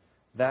left.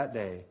 That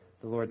day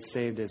the Lord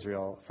saved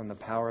Israel from the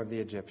power of the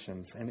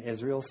Egyptians, and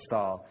Israel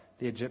saw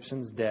the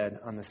Egyptians dead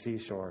on the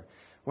seashore.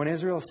 When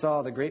Israel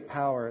saw the great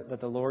power that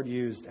the Lord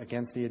used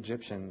against the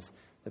Egyptians,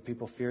 the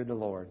people feared the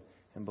Lord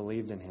and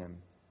believed in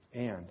him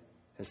and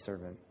his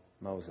servant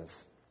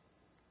Moses.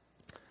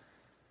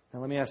 Now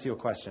let me ask you a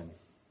question.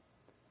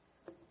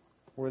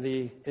 Were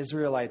the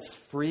Israelites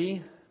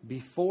free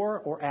before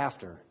or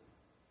after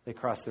they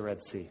crossed the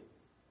Red Sea?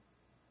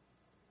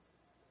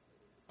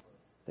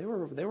 They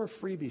were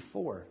free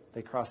before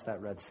they crossed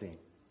that Red Sea.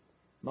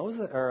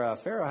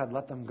 Pharaoh had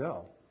let them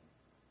go.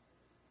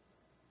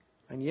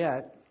 And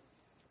yet,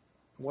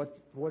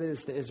 what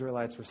is the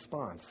Israelites'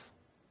 response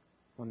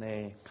when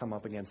they come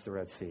up against the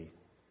Red Sea?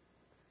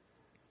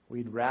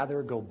 We'd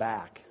rather go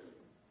back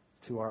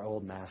to our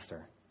old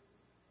master.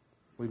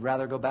 We'd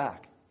rather go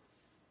back.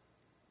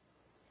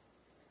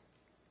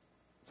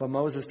 But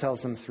Moses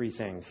tells them three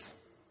things.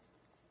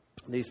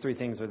 These three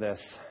things are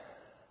this.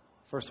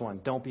 First one,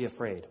 don't be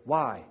afraid.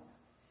 Why?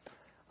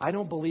 I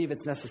don't believe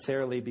it's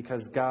necessarily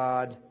because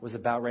God was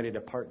about ready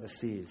to part the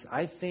seas.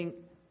 I think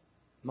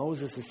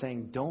Moses is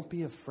saying, don't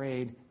be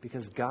afraid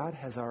because God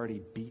has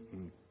already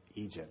beaten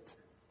Egypt.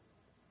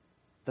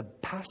 The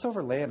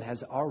Passover lamb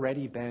has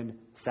already been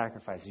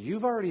sacrificed.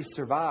 You've already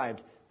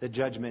survived the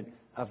judgment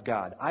of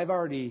God. I've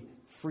already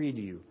freed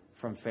you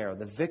from Pharaoh.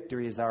 The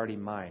victory is already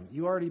mine.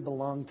 You already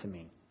belong to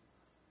me.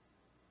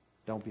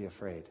 Don't be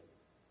afraid.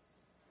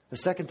 The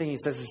second thing he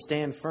says is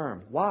stand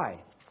firm.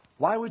 Why?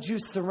 Why would you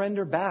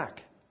surrender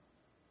back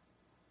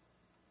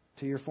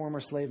to your former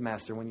slave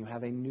master when you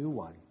have a new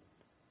one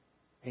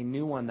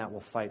that will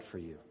fight for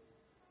you?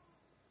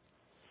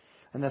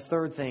 And the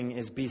third thing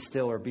is be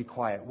still or be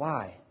quiet.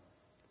 Why?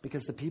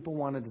 Because the people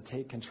wanted to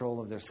take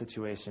control of their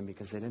situation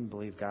because they didn't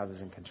believe God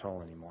was in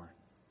control anymore.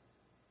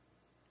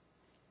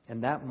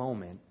 In that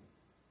moment,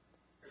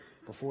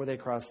 before they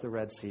crossed the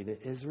Red Sea,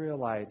 the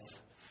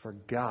Israelites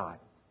forgot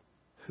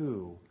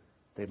who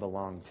they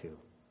belonged to.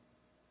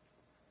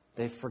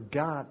 They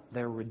forgot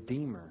their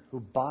Redeemer who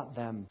bought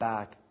them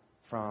back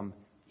from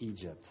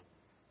Egypt.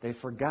 They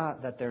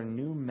forgot that their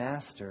new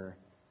master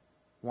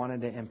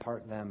wanted to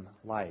impart them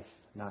life,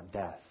 not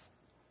death.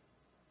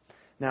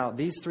 Now,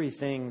 these three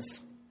things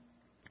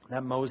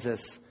that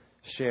Moses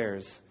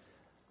shares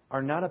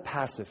are not a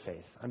passive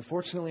faith.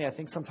 Unfortunately, I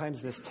think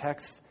sometimes this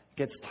text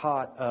gets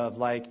taught of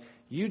like,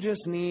 you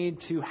just need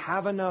to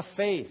have enough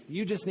faith.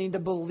 You just need to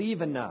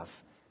believe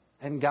enough,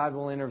 and God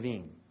will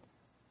intervene.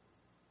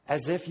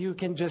 As if you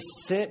can just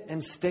sit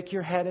and stick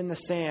your head in the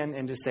sand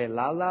and just say,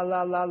 la, la,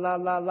 la, la, la,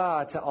 la,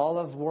 la, to all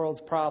of the world's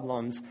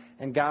problems,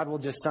 and God will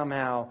just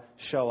somehow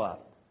show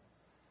up.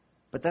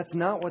 But that's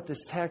not what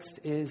this text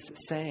is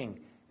saying.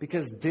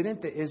 Because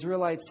didn't the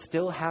Israelites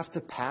still have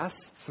to pass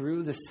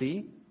through the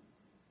sea?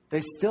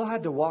 They still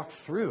had to walk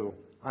through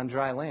on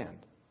dry land.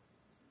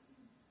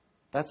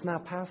 That's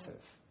not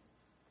passive.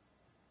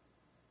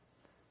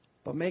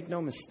 But make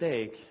no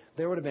mistake,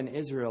 there would have been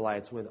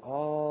Israelites with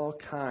all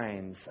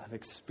kinds of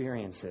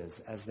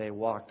experiences as they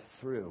walked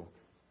through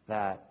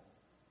that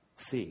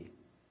sea.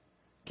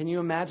 Can you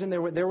imagine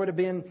there would have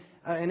been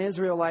an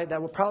Israelite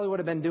that probably would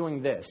have been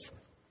doing this?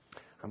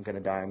 I'm going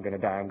to die, I'm going to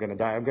die, I'm going to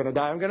die, I'm going to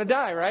die, I'm going to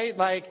die, right?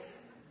 Like,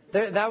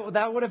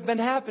 that would have been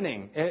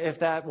happening if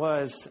that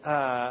was,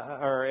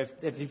 or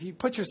if you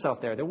put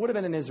yourself there. There would have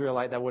been an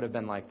Israelite that would have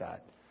been like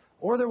that.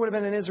 Or there would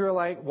have been an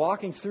Israelite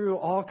walking through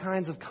all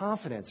kinds of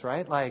confidence,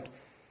 right? Like,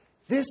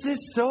 this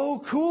is so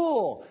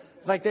cool.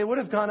 Like, they would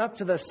have gone up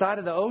to the side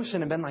of the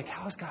ocean and been like,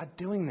 how is God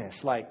doing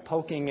this? Like,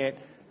 poking it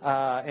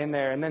in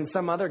there. And then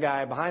some other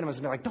guy behind him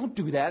was like, don't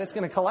do that. It's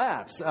going to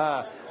collapse.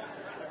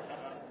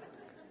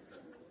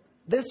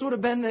 This would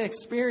have been the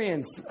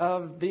experience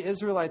of the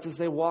Israelites as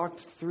they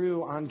walked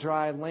through on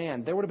dry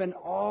land. There would have been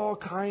all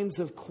kinds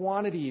of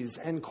quantities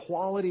and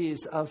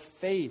qualities of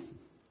faith.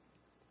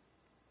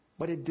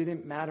 But it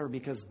didn't matter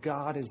because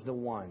God is the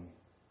one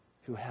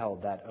who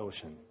held that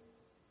ocean.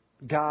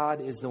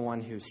 God is the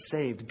one who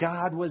saved.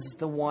 God was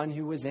the one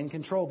who was in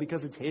control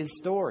because it's his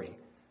story.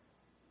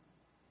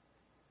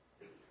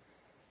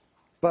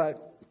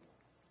 But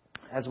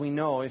as we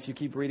know, if you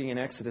keep reading in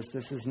Exodus,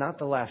 this is not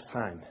the last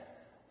time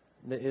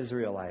the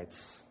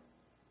Israelites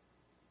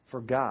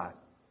forgot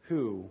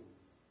who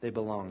they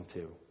belonged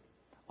to.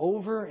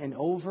 Over and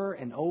over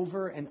and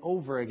over and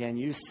over again,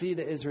 you see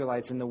the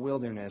Israelites in the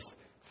wilderness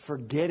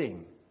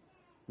forgetting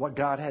what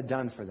God had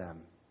done for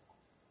them,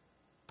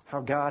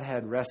 how God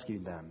had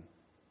rescued them.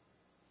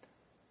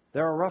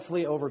 There are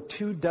roughly over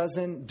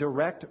 24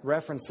 direct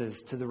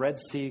references to the Red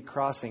Sea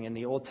crossing in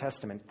the Old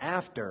Testament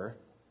after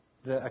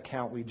the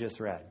account we just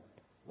read.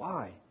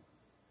 Why?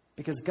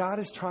 Because God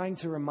is trying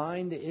to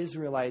remind the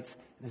Israelites,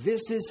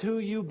 this is who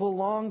you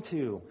belong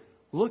to.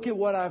 Look at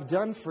what I've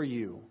done for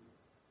you.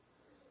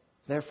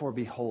 Therefore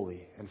be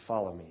holy and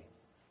follow me.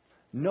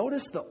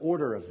 Notice the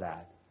order of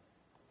that.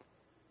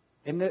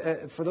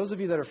 For those of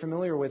you that are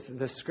familiar with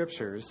the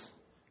scriptures,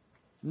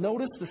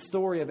 notice the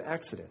story of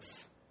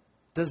Exodus.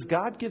 Does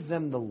God give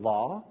them the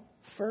law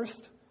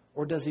first,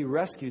 or does he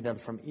rescue them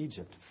from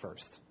Egypt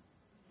first?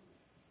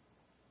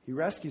 He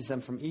rescues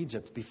them from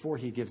Egypt before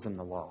he gives them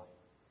the law.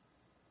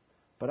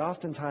 But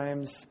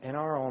oftentimes in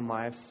our own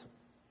lives,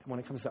 when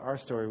it comes to our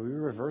story, we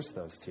reverse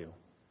those two.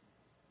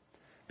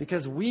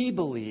 Because we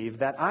believe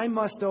that I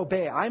must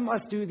obey, I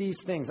must do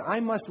these things, I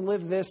must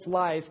live this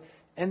life,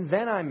 and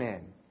then I'm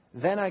in.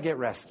 Then I get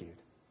rescued.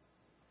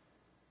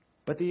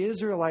 But the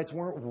Israelites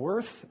weren't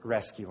worth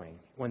rescuing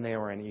when they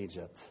were in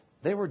Egypt.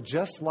 They were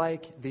just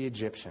like the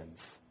Egyptians.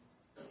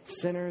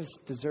 Sinners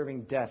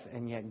deserving death,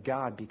 and yet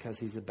God, because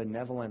he's a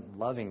benevolent,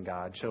 loving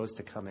God, chose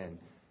to come in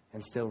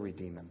and still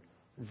redeem them.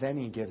 Then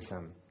he gives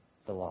them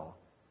the law.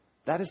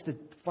 That is the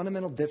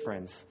fundamental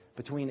difference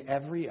between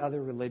every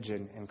other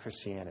religion and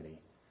Christianity.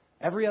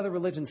 Every other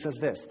religion says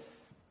this: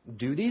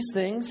 do these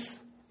things,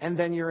 and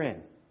then you're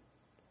in.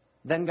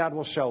 Then God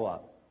will show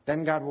up.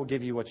 Then God will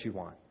give you what you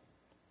want.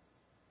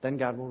 Then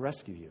God will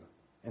rescue you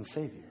and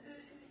save you.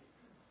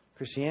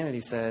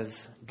 Christianity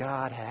says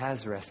God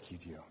has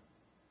rescued you.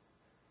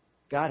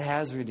 God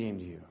has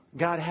redeemed you.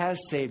 God has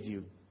saved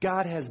you.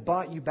 God has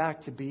bought you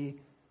back to be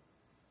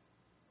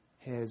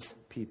his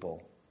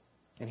people.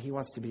 And he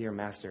wants to be your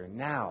master.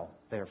 Now,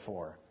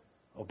 therefore,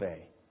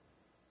 obey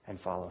and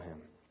follow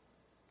him.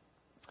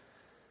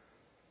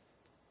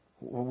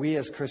 Well, we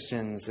as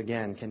Christians,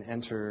 again, can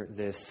enter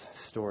this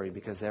story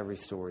because every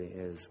story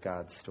is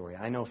God's story.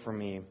 I know for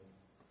me,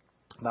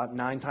 about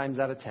 9 times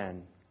out of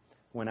 10,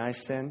 when I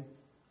sin,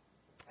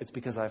 it's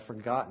because I've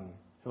forgotten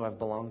who I've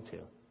belonged to.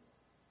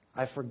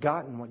 I've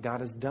forgotten what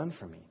God has done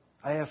for me.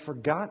 I have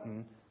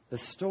forgotten the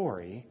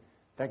story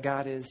that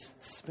God is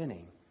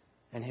spinning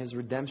and his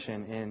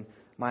redemption in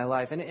my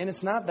life. And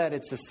it's not that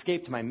it's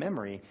escaped my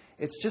memory.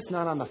 It's just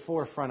not on the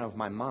forefront of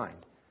my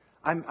mind.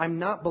 I'm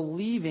not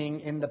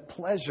believing in the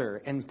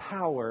pleasure and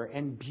power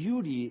and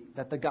beauty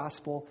that the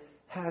gospel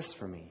has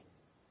for me.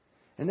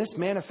 And this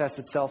manifests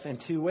itself in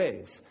 2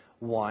 ways.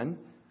 One,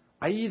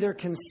 I either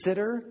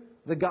consider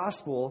the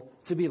gospel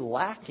to be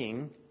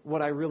lacking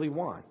what I really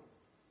want.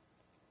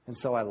 And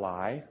so I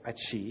lie, I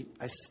cheat,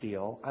 I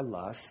steal, I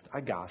lust,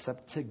 I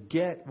gossip to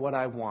get what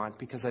I want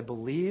because I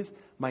believe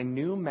my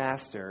new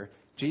master,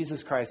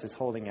 Jesus Christ, is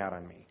holding out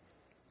on me.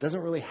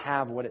 doesn't really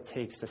have what it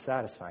takes to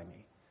satisfy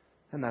me.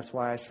 And that's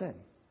why I sin.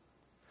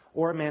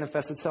 Or it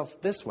manifests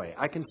itself this way.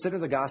 I consider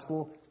the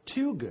gospel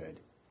too good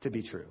to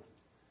be true.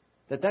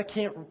 That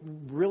can't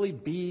really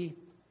be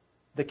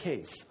the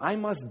case. I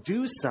must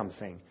do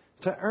something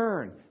to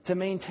earn, to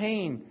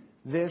maintain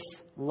this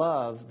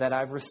love that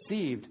I've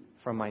received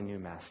from my new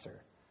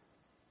master.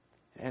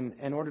 And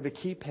in order to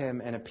keep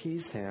him and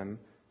appease him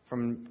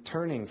from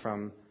turning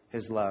from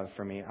his love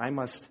for me, I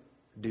must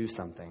do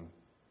something.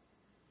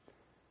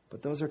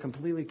 But those are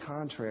completely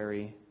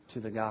contrary to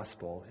the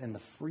gospel and the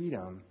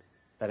freedom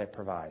that it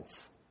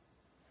provides.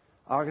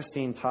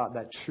 Augustine taught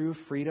that true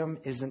freedom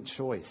isn't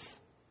choice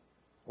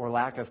or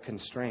lack of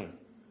constraint.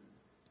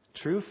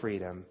 True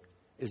freedom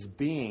is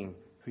being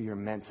who you're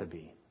meant to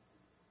be.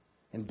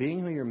 And being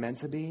who you're meant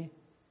to be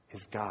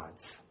is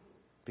God's,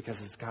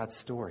 because it's God's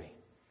story.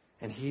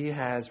 And he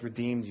has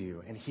redeemed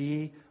you, and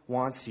he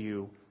wants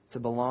you to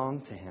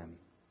belong to him.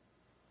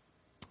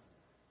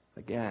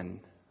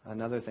 Again,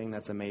 another thing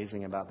that's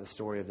amazing about the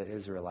story of the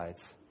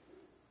Israelites,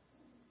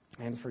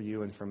 and for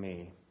you and for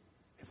me,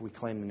 if we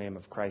claim the name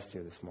of Christ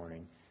here this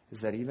morning,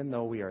 is that even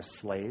though we are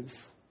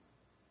slaves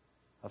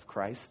of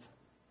Christ,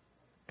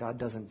 God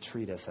doesn't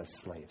treat us as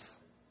slaves.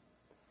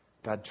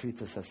 God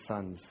treats us as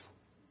sons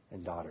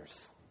and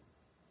daughters.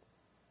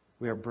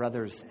 We are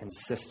brothers and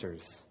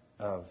sisters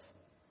of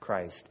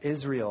Christ.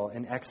 Israel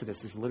in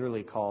Exodus is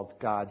literally called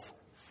God's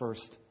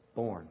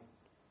firstborn.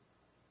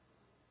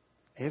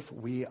 If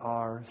we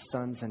are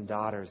sons and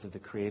daughters of the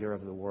Creator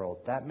of the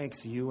world, that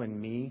makes you and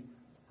me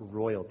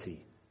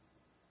royalty.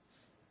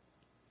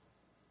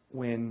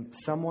 When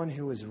someone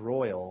who is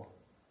royal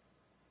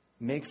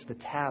makes the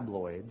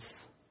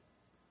tabloids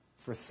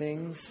for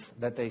things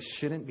that they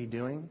shouldn't be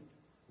doing,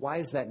 why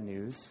is that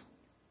news?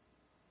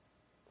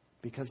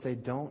 Because they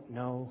don't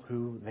know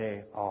who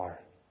they are.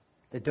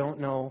 They don't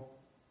know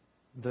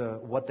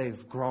what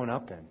they've grown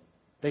up in.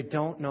 They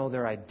don't know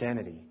their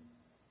identity.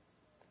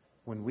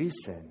 When we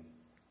sin,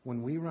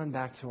 when we run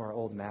back to our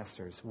old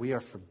masters, we are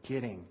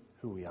forgetting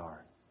who we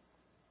are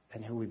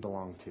and who we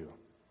belong to.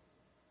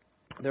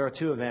 There are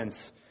two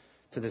events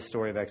to this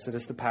story of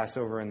Exodus, the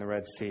Passover and the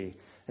Red Sea.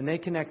 And they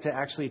connect to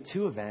actually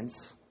two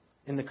events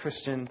in the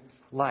Christian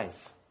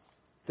life.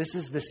 This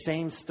is the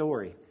same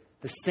story.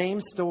 The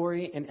same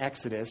story in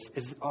Exodus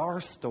is our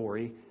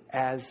story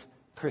as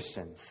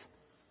Christians.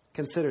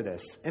 Consider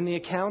this. In the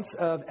accounts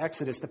of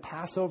Exodus, the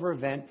Passover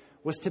event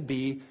was to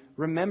be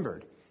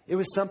remembered. It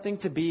was something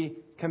to be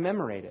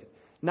commemorated.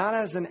 Not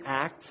as an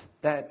act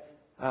that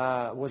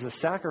was a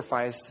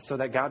sacrifice so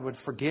that God would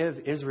forgive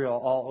Israel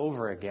all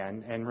over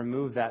again and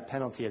remove that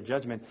penalty of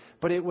judgment.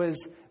 But it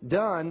was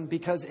done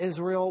because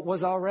Israel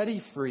was already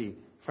free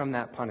from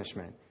that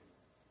punishment.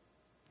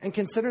 And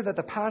consider that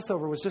the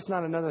Passover was just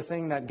not another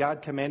thing that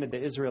God commanded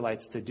the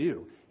Israelites to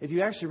do. If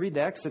you actually read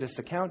the Exodus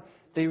account,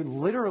 they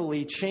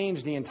literally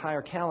changed the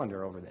entire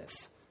calendar over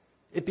this.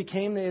 It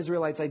became the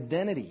Israelites'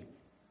 identity.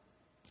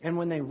 And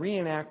when they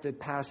reenacted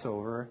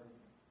Passover,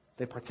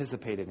 they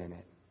participated in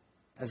it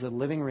as a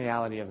living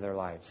reality of their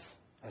lives,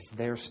 as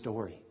their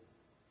story.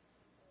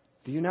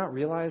 Do you not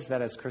realize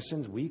that as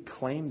Christians, we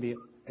claim the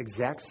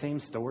exact same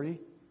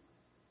story?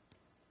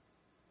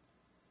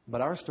 But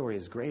our story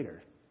is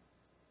greater.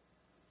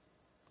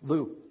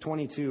 Luke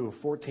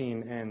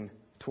 22:14 and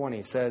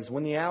 20 says,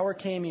 "When the hour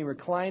came, he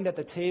reclined at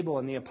the table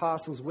and the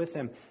apostles with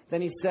him.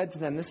 Then he said to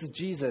them," this is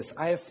Jesus,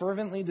 "I have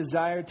fervently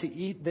desired to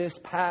eat this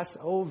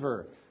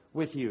Passover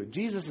with you."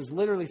 Jesus is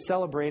literally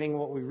celebrating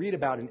what we read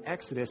about in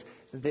Exodus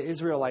that the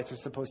Israelites are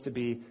supposed to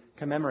be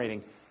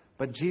commemorating.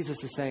 But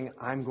Jesus is saying,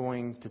 I'm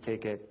going to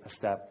take it a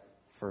step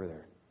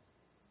further.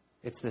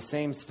 It's the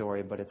same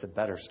story, but it's a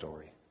better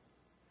story.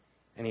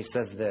 And he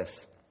says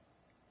this,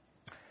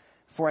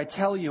 "For I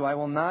tell you, I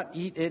will not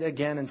eat it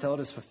again until it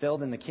is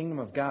fulfilled in the kingdom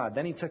of God."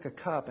 Then he took a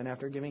cup, and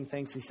after giving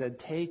thanks, he said,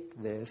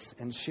 "Take this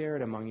and share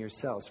it among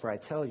yourselves. For I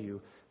tell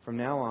you, from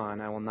now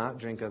on, I will not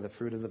drink of the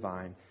fruit of the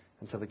vine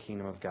until the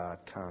kingdom of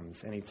God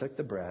comes." And he took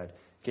the bread,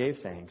 gave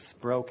thanks,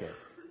 broke it,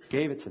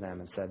 gave it to them,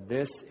 and said,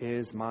 "This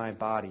is my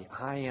body.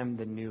 I am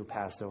the new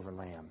Passover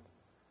lamb.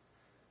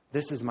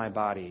 This is my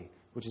body,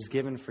 which is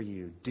given for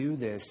you. Do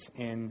this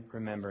in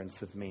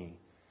remembrance of me."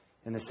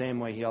 In the same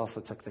way, he also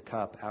took the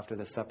cup after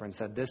the supper and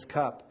said, "This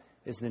cup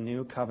is the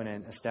new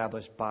covenant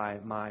established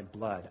by my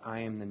blood. I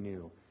am the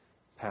new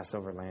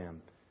Passover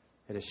lamb.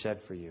 It is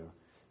shed for you."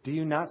 Do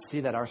you not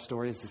see that our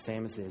story is the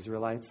same as the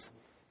Israelites?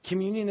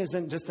 Communion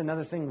isn't just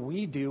another thing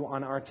we do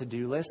on our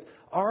to-do list.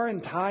 Our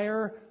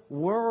entire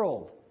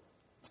world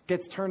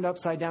gets turned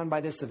upside down by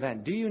this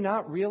event. Do you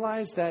not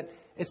realize that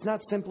it's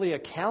not simply a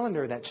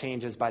calendar that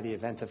changes by the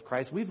event of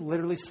Christ? We've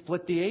literally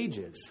split the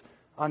ages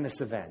on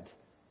this event.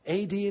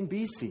 AD and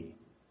BC.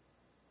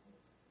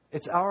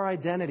 It's our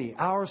identity,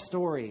 our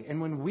story.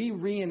 And when we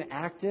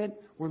reenact it,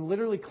 we're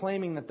literally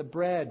claiming that the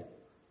bread,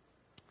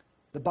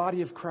 the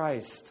body of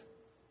Christ,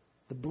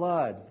 the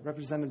blood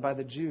represented by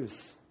the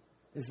juice,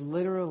 is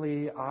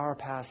literally our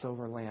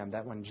Passover lamb.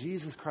 That when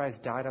Jesus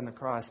Christ died on the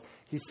cross,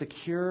 he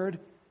secured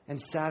and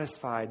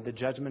satisfied the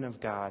judgment of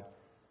God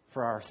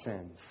for our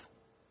sins.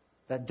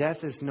 that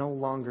death is no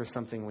longer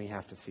something we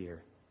have to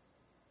fear.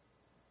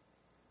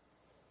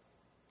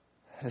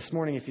 This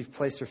morning, if you've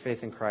placed your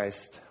faith in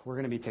Christ, we're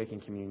going to be taking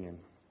communion.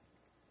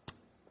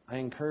 I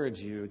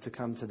encourage you to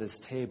come to this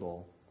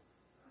table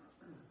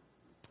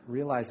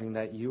realizing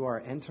that you are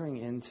entering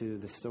into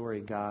the story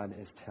God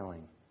is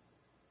telling.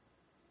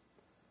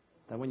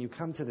 That when you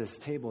come to this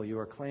table, you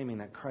are claiming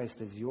that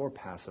Christ is your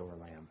Passover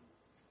lamb.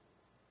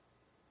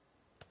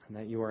 And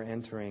that you are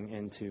entering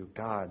into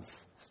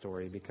God's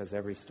story because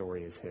every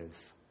story is His.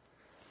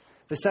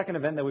 The second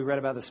event that we read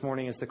about this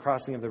morning is the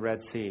crossing of the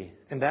Red Sea.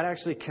 And that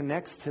actually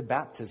connects to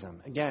baptism.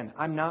 Again,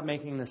 I'm not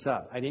making this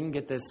up. I didn't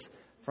get this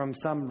from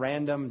some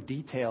random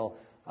detail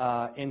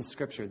in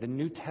Scripture. The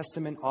New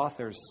Testament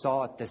authors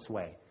saw it this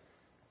way.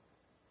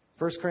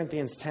 1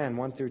 Corinthians 10,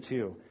 1 through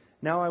 2.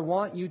 Now I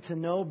want you to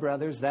know,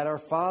 brothers, that our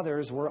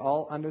fathers were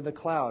all under the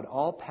cloud,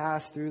 all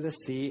passed through the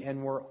sea,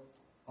 and were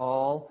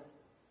all,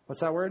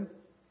 what's that word?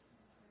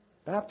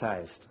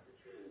 Baptized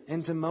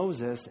into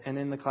Moses and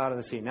in the cloud of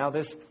the sea. Now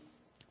this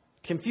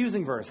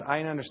confusing verse,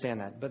 I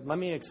understand that, but let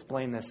me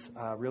explain this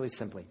really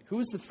simply. Who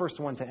was the first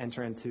one to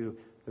enter into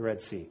the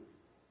Red Sea?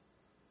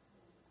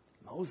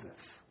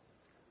 Moses.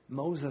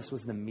 Moses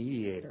was the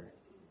mediator.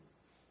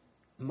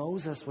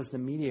 Moses was the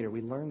mediator.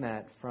 We learn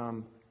that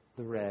from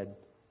the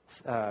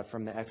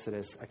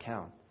Exodus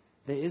account.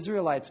 The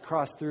Israelites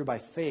crossed through by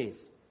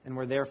faith and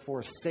were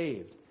therefore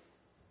saved.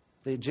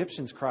 The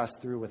Egyptians crossed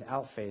through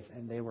without faith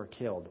and they were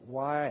killed.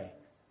 Why?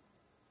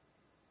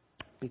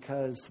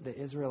 Because the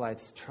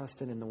Israelites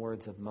trusted in the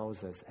words of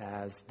Moses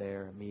as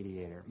their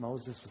mediator.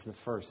 Moses was the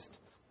first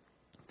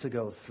to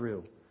go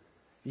through.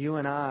 You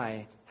and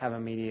I have a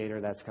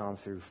mediator that's gone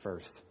through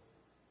first.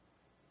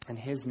 And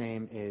his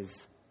name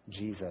is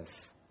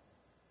Jesus.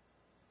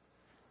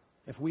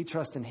 If we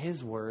trust in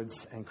his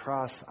words and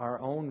cross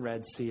our own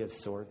Red Sea of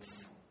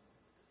sorts,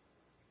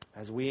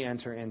 as we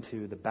enter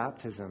into the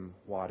baptism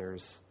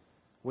waters,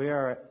 we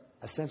are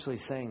essentially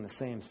saying the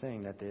same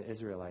thing that the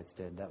Israelites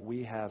did, that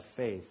we have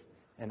faith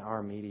in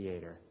our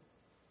mediator.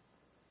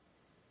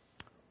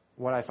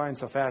 What I find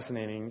so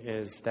fascinating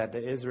is that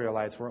the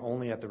Israelites were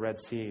only at the Red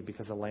Sea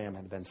because a lamb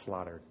had been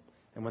slaughtered.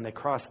 And when they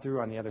crossed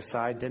through on the other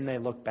side, didn't they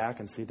look back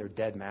and see their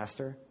dead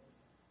master?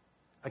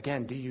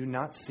 Again, do you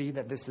not see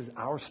that this is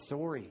our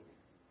story?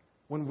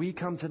 When we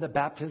come to the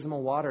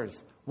baptismal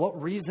waters,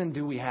 what reason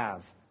do we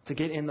have to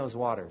get in those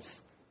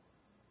waters?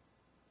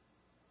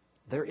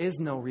 There is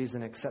no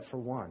reason except for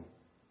one.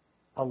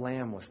 A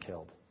lamb was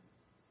killed.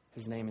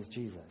 His name is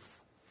Jesus.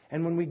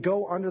 And when we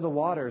go under the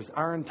waters,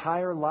 our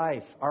entire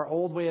life, our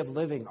old way of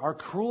living, our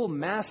cruel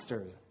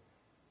master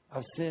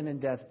of sin and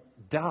death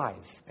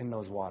dies in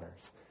those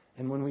waters.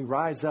 And when we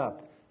rise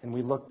up and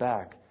we look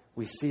back,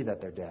 we see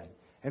that they're dead.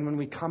 And when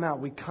we come out,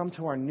 we come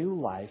to our new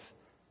life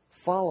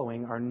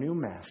following our new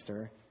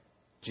master,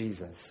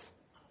 Jesus.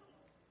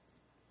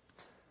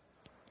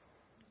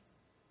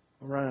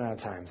 We're running out of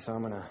time, so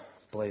I'm going to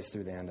blaze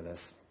through the end of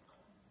this.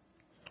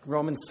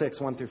 Romans 6,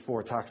 1 through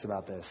 4 talks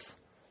about this.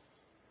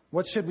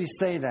 What should we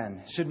say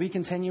then? Should we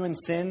continue in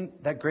sin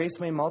that grace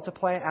may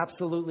multiply?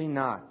 Absolutely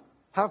not.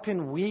 How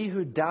can we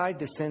who died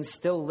to sin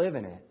still live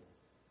in it?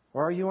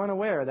 Or are you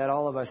unaware that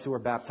all of us who are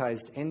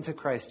baptized into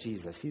Christ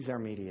Jesus, he's our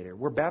mediator,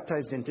 we're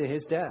baptized into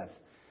his death?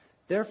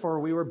 Therefore,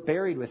 we were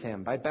buried with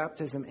him by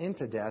baptism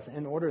into death,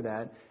 in order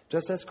that,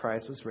 just as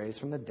Christ was raised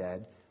from the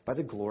dead by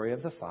the glory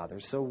of the Father,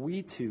 so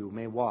we too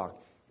may walk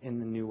in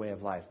the new way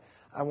of life.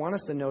 I want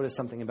us to notice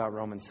something about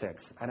Romans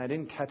 6, and I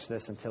didn't catch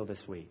this until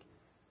this week.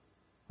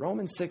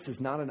 Romans 6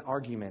 is not an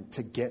argument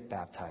to get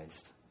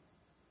baptized.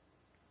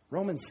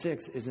 Romans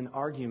 6 is an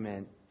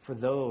argument for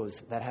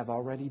those that have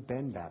already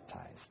been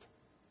baptized.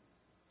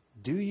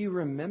 Do you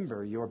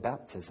remember your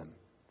baptism?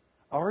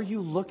 Are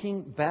you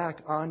looking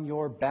back on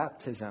your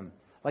baptism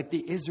like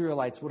the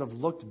Israelites would have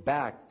looked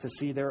back to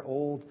see their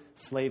old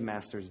slave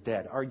masters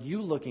dead? Are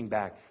you looking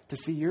back to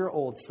see your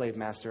old slave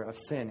master of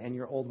sin and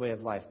your old way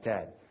of life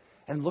dead?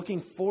 And looking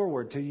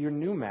forward to your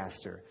new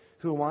master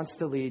who wants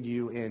to lead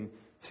you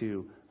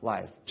into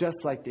life,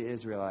 just like the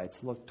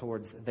Israelites looked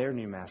towards their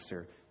new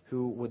master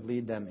who would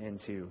lead them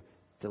into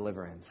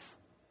deliverance.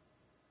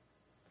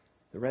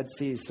 The Red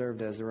Sea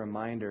served as a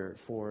reminder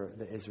for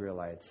the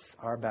Israelites.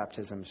 Our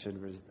baptism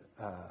should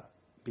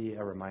be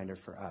a reminder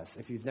for us.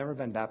 If you've never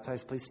been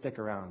baptized, please stick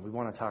around. We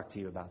want to talk to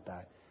you about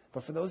that.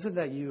 But for those of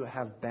that you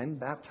have been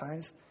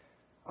baptized,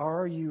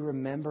 are you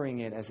remembering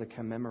it as a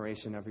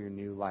commemoration of your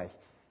new life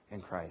in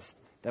Christ?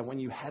 That when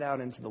you head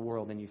out into the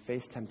world and you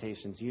face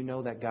temptations, you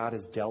know that God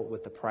has dealt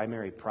with the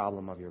primary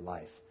problem of your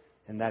life,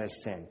 and that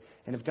is sin.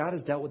 And if God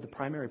has dealt with the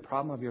primary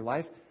problem of your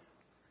life,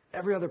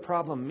 every other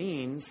problem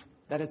means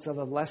that it's of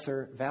a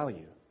lesser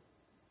value.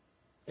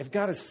 If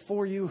God is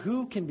for you,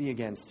 who can be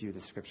against you, the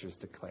scriptures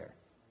declare.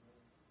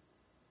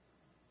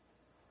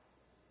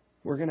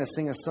 We're going to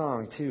sing a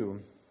song,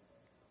 too,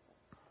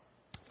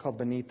 called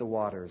Beneath the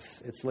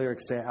Waters. Its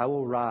lyrics say, I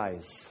will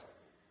rise.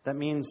 That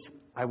means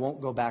I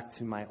won't go back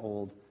to my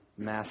old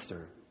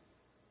master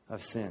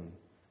of sin.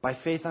 By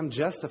faith, I'm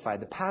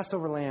justified. The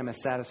Passover lamb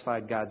has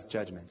satisfied God's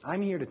judgment.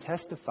 I'm here to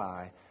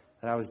testify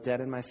that I was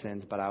dead in my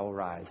sins, but I will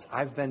rise.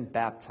 I've been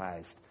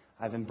baptized.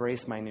 I've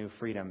embraced my new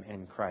freedom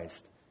in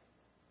Christ.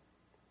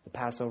 The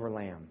Passover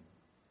lamb,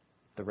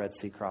 the Red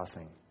Sea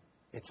crossing.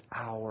 It's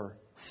our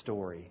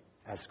story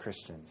as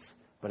Christians,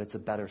 but it's a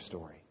better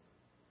story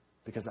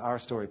because our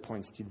story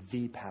points to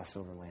the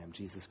Passover lamb,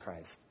 Jesus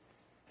Christ.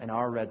 And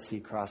our Red Sea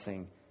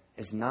crossing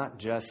is not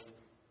just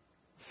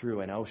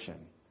through an ocean.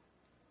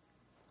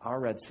 Our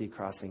Red Sea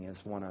crossing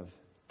is one of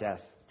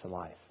death to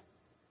life.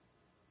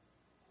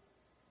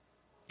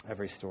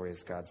 Every story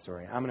is God's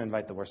story. I'm going to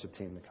invite the worship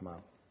team to come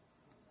out.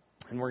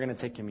 And we're going to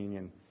take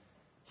communion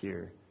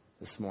here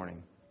this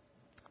morning.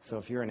 So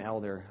if you're an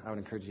elder, I would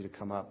encourage you to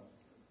come up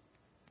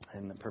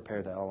and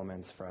prepare the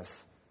elements for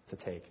us to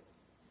take.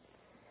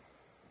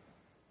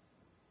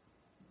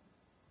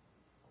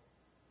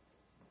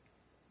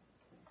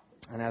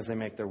 And as they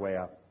make their way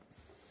up,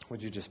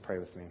 would you just pray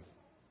with me?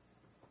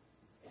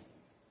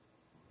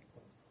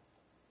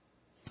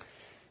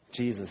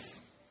 Jesus,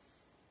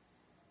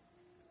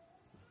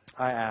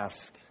 I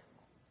ask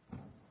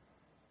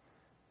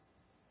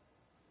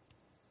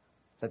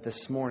that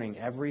this morning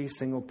every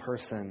single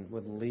person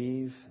would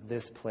leave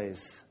this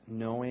place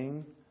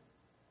knowing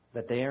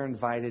that they are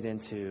invited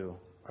into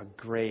a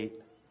great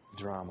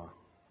drama.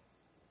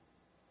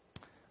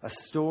 A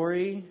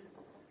story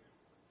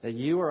that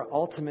you are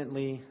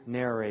ultimately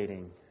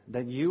narrating,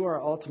 that you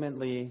are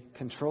ultimately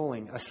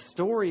controlling. A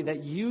story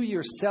that you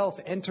yourself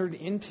entered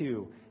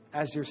into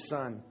as your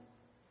son.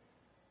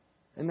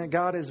 And that,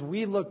 God, as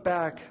we look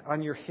back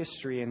on your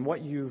history and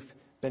what you've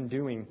been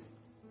doing,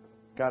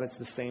 God, it's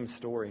the same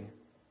story.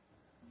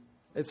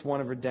 It's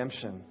one of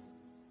redemption.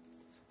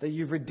 That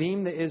you've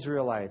redeemed the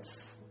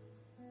Israelites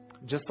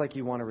just like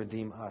you want to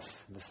redeem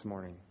us this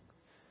morning.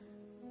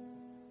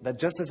 That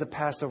just as a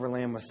Passover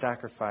lamb was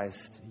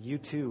sacrificed, you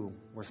too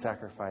were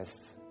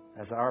sacrificed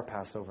as our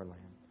Passover lamb.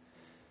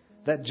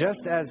 That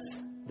just as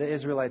the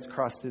Israelites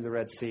crossed through the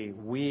Red Sea,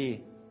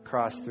 we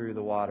crossed through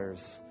the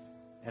waters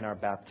in our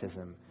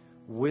baptism.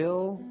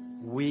 Will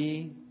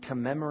we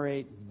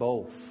commemorate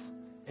both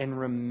and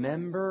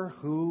remember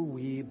who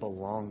we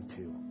belong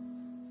to?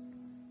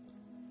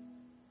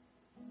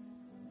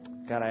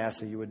 God, I ask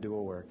that you would do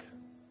a work.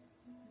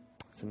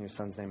 It's in your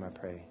Son's name I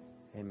pray.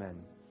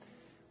 Amen.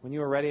 When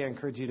you are ready, I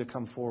encourage you to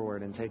come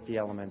forward and take the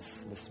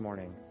elements this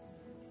morning.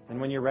 And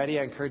when you're ready,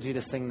 I encourage you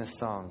to sing this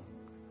song.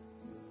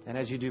 And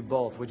as you do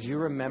both, would you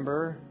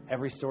remember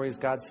every story is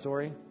God's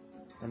story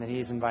and that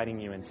He's inviting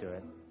you into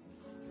it?